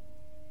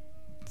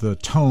the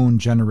tone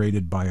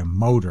generated by a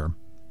motor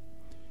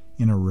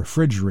in a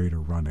refrigerator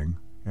running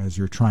as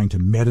you're trying to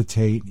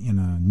meditate in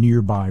a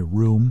nearby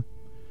room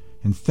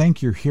and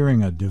think you're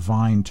hearing a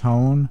divine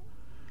tone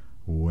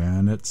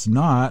when it's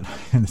not,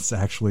 and it's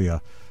actually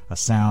a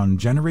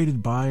sound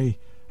generated by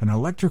an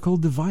electrical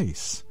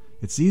device.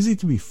 It's easy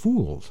to be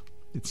fooled.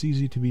 It's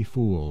easy to be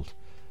fooled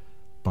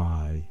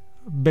by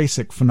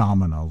basic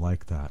phenomena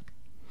like that.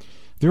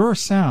 There are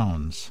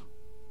sounds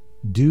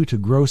due to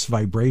gross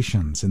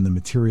vibrations in the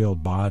material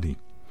body.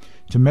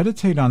 To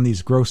meditate on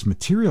these gross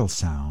material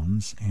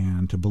sounds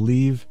and to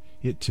believe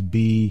it to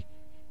be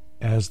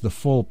as the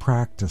full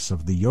practice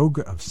of the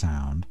yoga of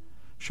sound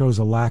shows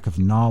a lack of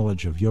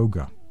knowledge of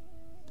yoga.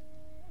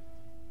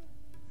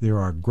 There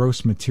are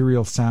gross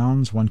material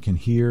sounds one can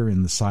hear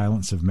in the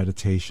silence of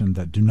meditation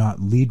that do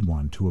not lead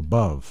one to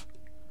above,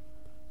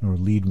 nor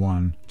lead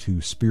one to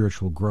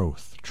spiritual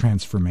growth,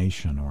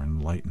 transformation, or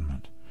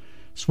enlightenment.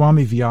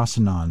 Swami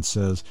Vyasanand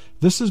says,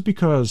 this is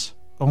because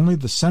only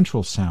the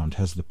central sound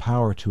has the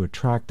power to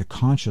attract the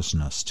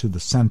consciousness to the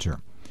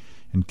center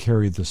and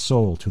carry the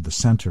soul to the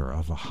center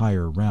of a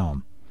higher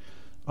realm.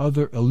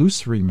 Other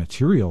illusory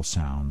material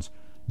sounds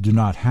do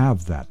not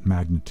have that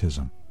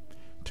magnetism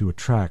to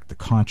attract the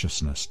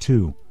consciousness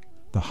to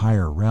the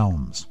higher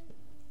realms."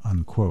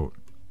 Unquote.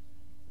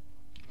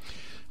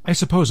 I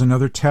suppose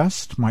another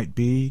test might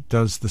be,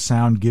 does the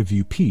sound give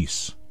you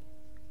peace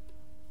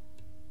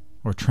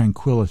or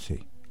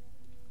tranquility?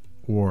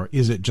 Or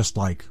is it just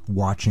like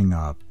watching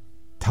a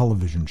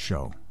television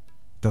show?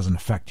 It doesn't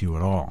affect you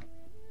at all.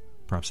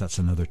 Perhaps that's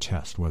another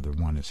test, whether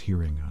one is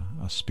hearing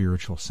a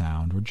spiritual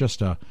sound or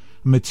just a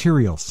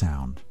material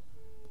sound.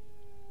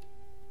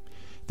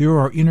 There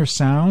are inner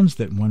sounds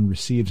that one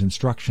receives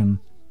instruction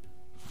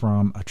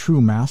from a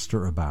true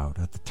master about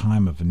at the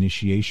time of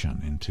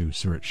initiation into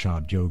Surat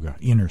Shabd Yoga,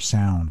 inner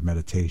sound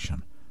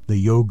meditation, the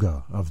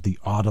yoga of the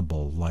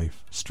audible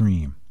life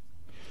stream.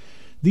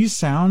 These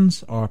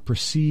sounds are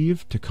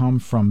perceived to come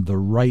from the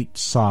right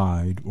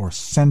side or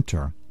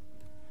center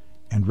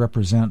and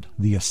represent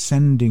the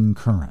ascending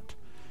current.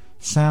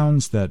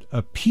 Sounds that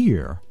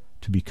appear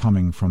to be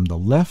coming from the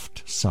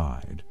left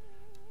side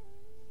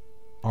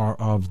are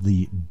of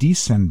the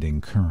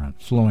descending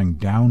current flowing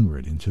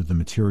downward into the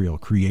material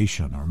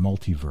creation or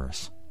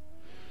multiverse.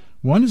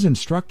 One is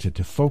instructed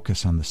to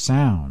focus on the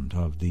sound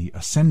of the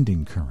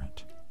ascending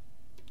current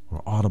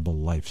or audible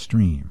life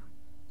stream.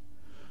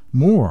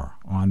 More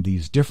on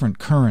these different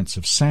currents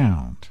of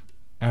sound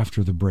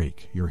after the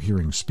break. You're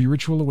hearing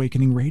Spiritual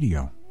Awakening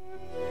Radio.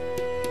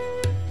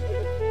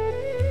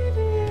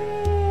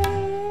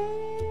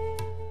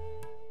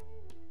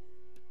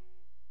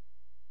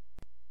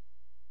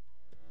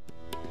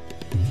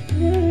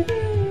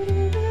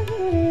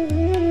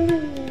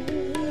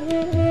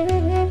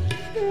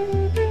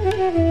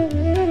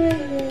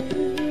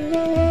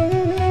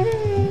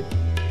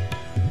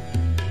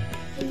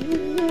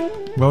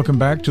 Welcome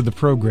back to the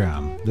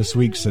program. This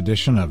week's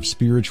edition of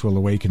Spiritual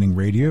Awakening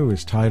Radio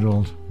is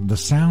titled The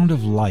Sound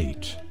of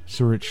Light,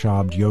 Surat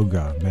Shabd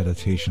Yoga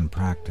Meditation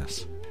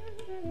Practice.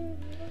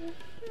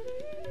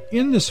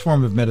 In this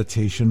form of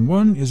meditation,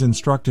 one is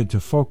instructed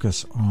to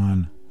focus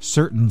on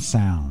certain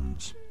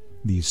sounds.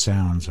 These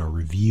sounds are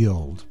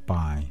revealed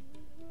by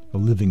the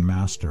living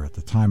master at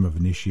the time of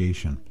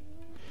initiation.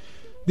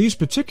 These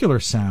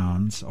particular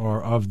sounds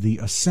are of the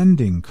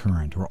ascending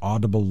current or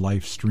audible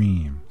life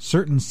stream,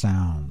 certain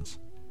sounds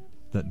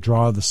that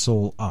draw the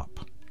soul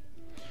up.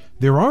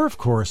 There are, of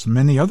course,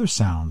 many other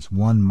sounds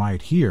one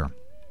might hear,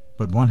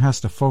 but one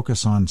has to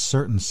focus on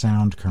certain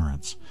sound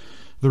currents.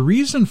 The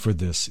reason for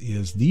this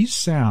is these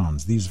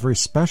sounds, these very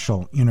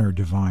special inner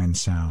divine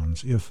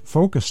sounds, if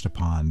focused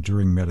upon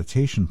during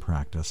meditation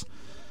practice,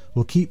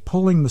 will keep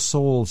pulling the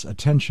soul's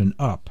attention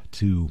up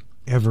to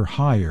ever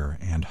higher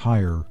and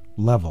higher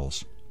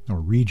levels or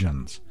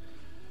regions.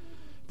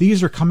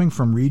 These are coming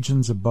from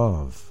regions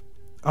above.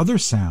 Other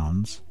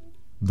sounds,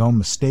 though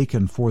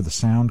mistaken for the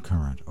sound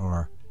current,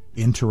 are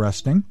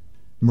interesting,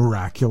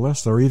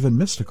 miraculous, or even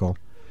mystical,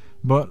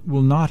 but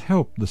will not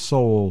help the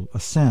soul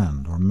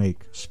ascend or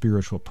make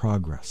spiritual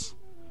progress.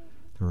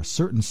 There are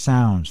certain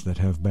sounds that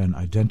have been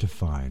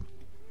identified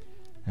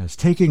as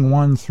taking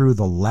one through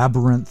the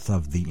labyrinth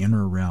of the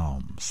inner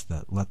realms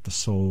that let the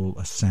soul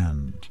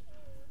ascend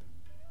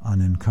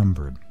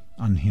unencumbered,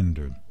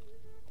 unhindered.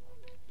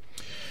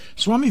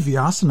 Swami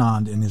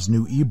Vyasanand, in his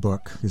new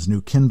ebook, his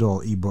new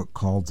Kindle ebook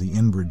called The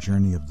Inward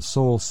Journey of the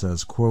Soul,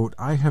 says, quote,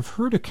 "I have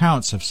heard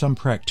accounts of some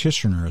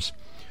practitioners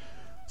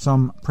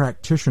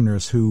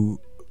who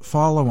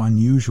follow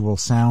unusual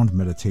sound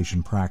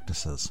meditation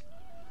practices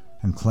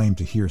and claim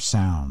to hear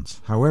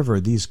sounds.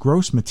 However, these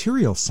gross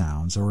material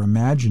sounds are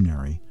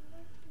imaginary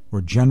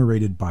or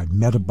generated by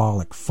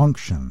metabolic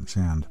functions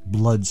and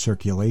blood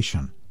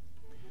circulation.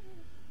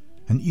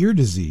 An ear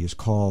disease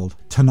called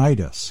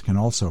tinnitus can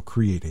also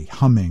create a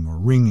humming or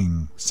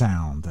ringing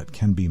sound that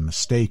can be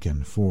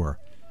mistaken for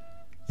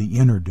the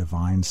inner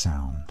divine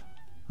sound."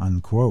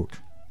 Unquote.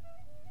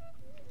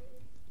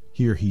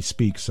 Here he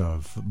speaks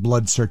of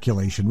blood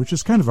circulation, which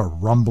is kind of a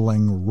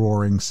rumbling,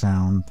 roaring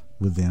sound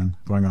within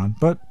going on,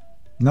 but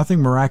nothing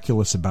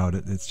miraculous about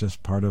it. It's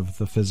just part of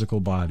the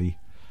physical body,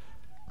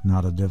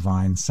 not a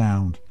divine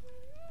sound.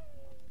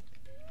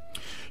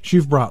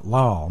 Shivbrat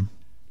Lal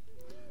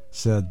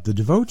said, "The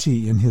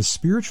devotee in his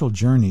spiritual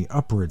journey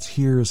upwards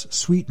hears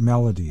sweet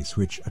melodies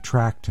which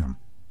attract him.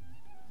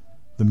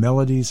 The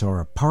melodies are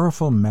a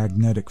powerful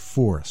magnetic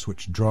force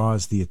which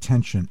draws the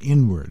attention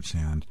inwards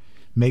and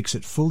makes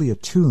it fully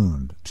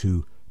attuned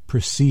to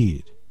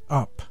proceed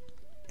up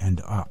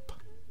and up,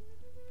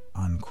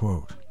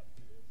 unquote.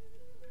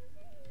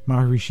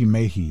 Maharishi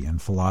Mehi in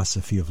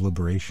Philosophy of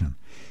Liberation.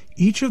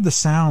 Each of the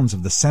sounds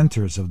of the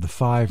centers of the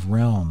 5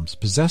 realms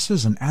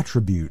possesses an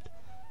attribute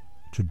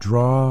to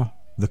draw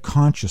the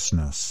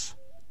consciousness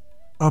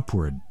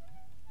upward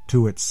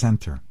to its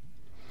center.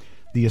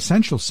 The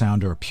essential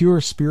sound, or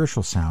pure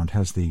spiritual sound,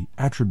 has the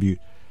attribute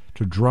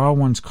to draw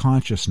one's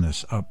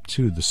consciousness up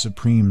to the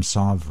Supreme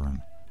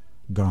Sovereign,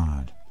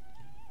 God.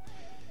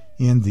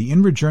 In The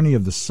Inward Journey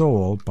of the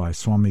Soul by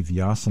Swami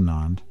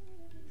Vyasanand,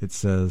 it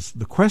says,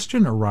 the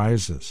question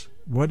arises,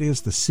 what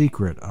is the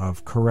secret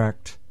of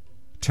correct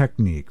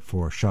technique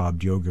for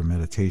Shabd Yoga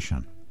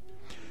meditation?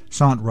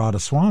 Sant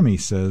Radhaswami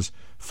says,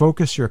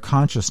 focus your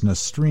consciousness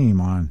stream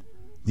on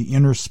the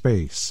inner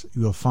space.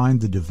 You will find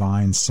the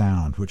divine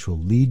sound which will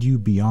lead you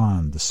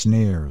beyond the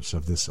snares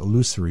of this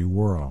illusory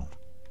world,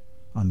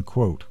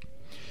 unquote.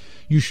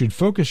 You should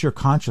focus your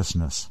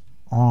consciousness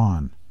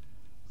on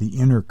the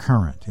inner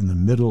current in the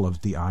middle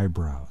of the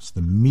eyebrows,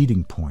 the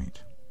meeting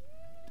point,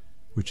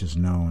 which is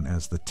known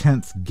as the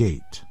 10th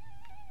gate,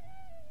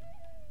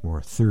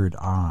 or third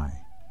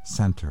eye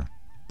center.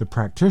 The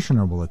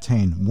practitioner will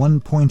attain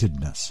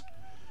one-pointedness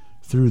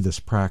through this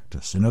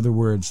practice. In other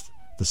words,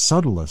 the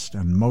subtlest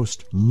and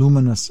most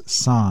luminous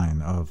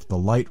sign of the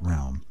light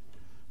realm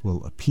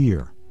will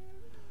appear.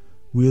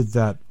 With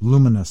that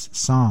luminous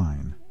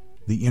sign,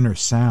 the inner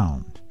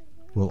sound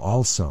will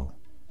also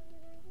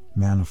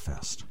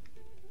manifest.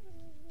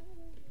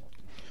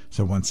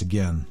 So once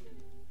again,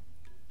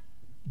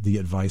 the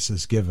advice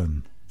is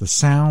given. The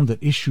sound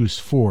that issues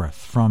forth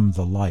from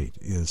the light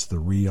is the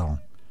real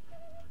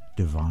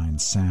divine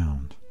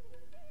sound.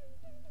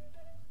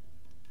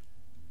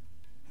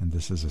 And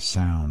this is a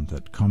sound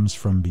that comes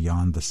from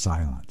beyond the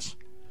silence.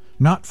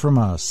 Not from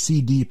a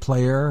CD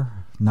player,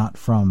 not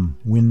from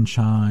wind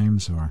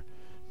chimes, or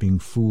being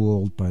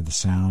fooled by the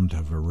sound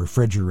of a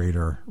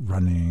refrigerator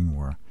running,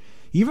 or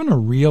even a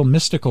real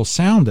mystical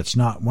sound that's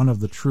not one of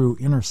the true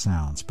inner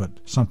sounds, but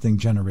something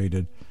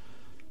generated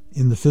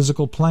in the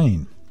physical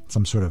plane,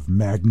 some sort of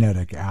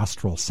magnetic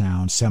astral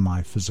sound,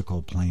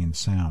 semi-physical plane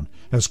sound.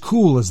 As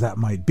cool as that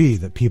might be,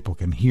 that people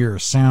can hear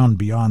sound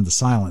beyond the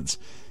silence,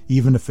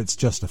 even if it's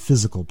just a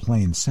physical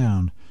plane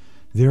sound,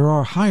 there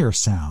are higher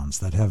sounds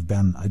that have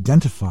been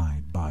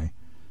identified by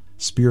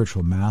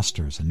spiritual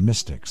masters and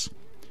mystics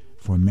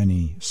for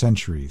many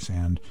centuries.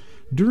 And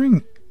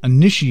during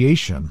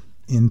initiation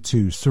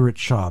into Surat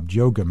Shabd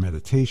Yoga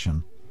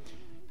meditation,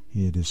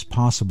 it is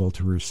possible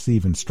to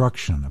receive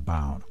instruction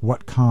about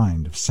what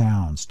kind of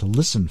sounds to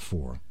listen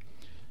for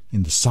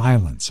in the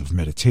silence of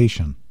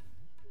meditation.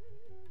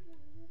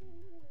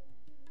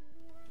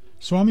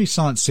 Swami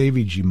Sant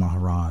Seviji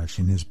Maharaj,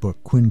 in his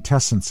book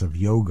Quintessence of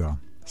Yoga,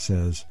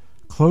 says,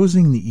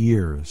 closing the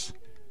ears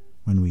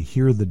when we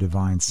hear the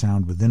divine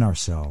sound within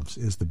ourselves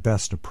is the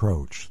best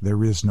approach.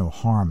 There is no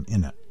harm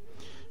in it.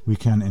 We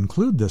can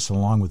include this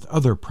along with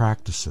other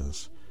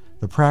practices.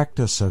 The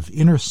practice of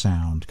inner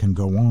sound can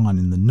go on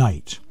in the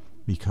night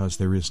because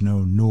there is no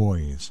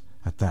noise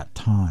at that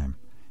time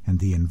and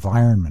the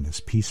environment is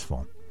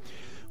peaceful.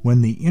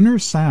 When the inner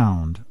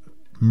sound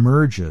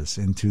merges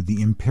into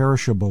the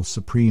imperishable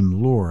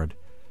Supreme Lord,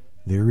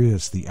 there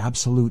is the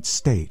absolute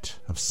state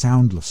of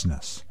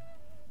soundlessness,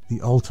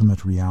 the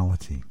ultimate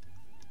reality,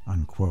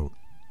 unquote.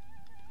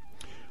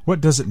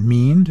 What does it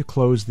mean to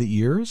close the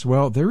ears?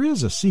 Well, there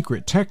is a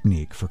secret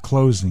technique for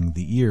closing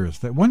the ears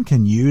that one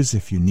can use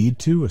if you need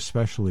to,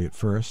 especially at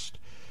first.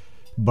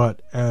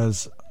 But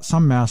as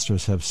some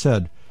masters have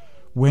said,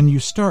 when you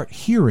start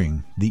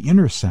hearing the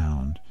inner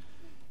sound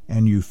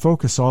and you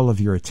focus all of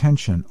your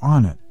attention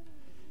on it,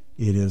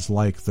 it is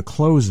like the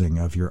closing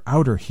of your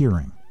outer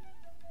hearing.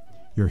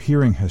 Your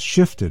hearing has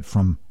shifted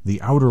from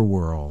the outer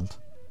world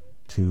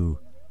to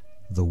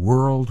the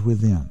world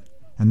within.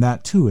 And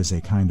that, too, is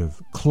a kind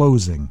of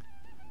closing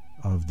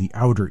of the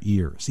outer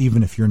ears,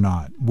 even if you're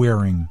not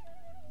wearing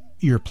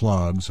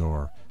earplugs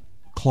or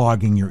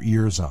clogging your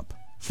ears up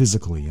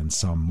physically in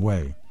some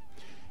way.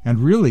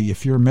 And really,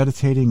 if you're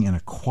meditating in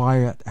a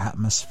quiet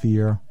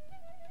atmosphere,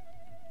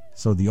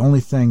 so the only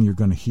thing you're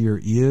going to hear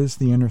is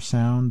the inner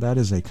sound, that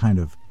is a kind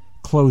of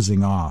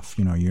closing off.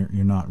 You know, you're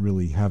not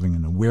really having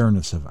an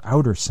awareness of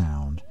outer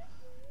sound.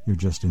 You're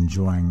just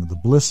enjoying the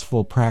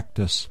blissful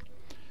practice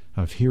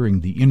of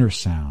hearing the inner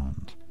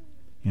sound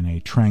in a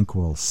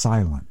tranquil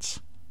silence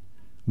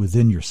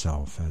within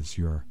yourself as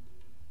you're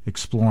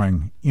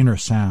exploring inner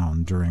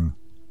sound during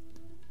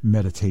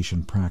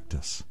meditation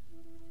practice.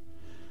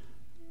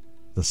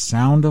 The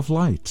sound of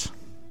light.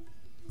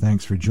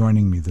 Thanks for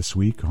joining me this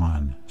week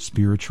on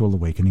Spiritual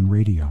Awakening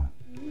Radio.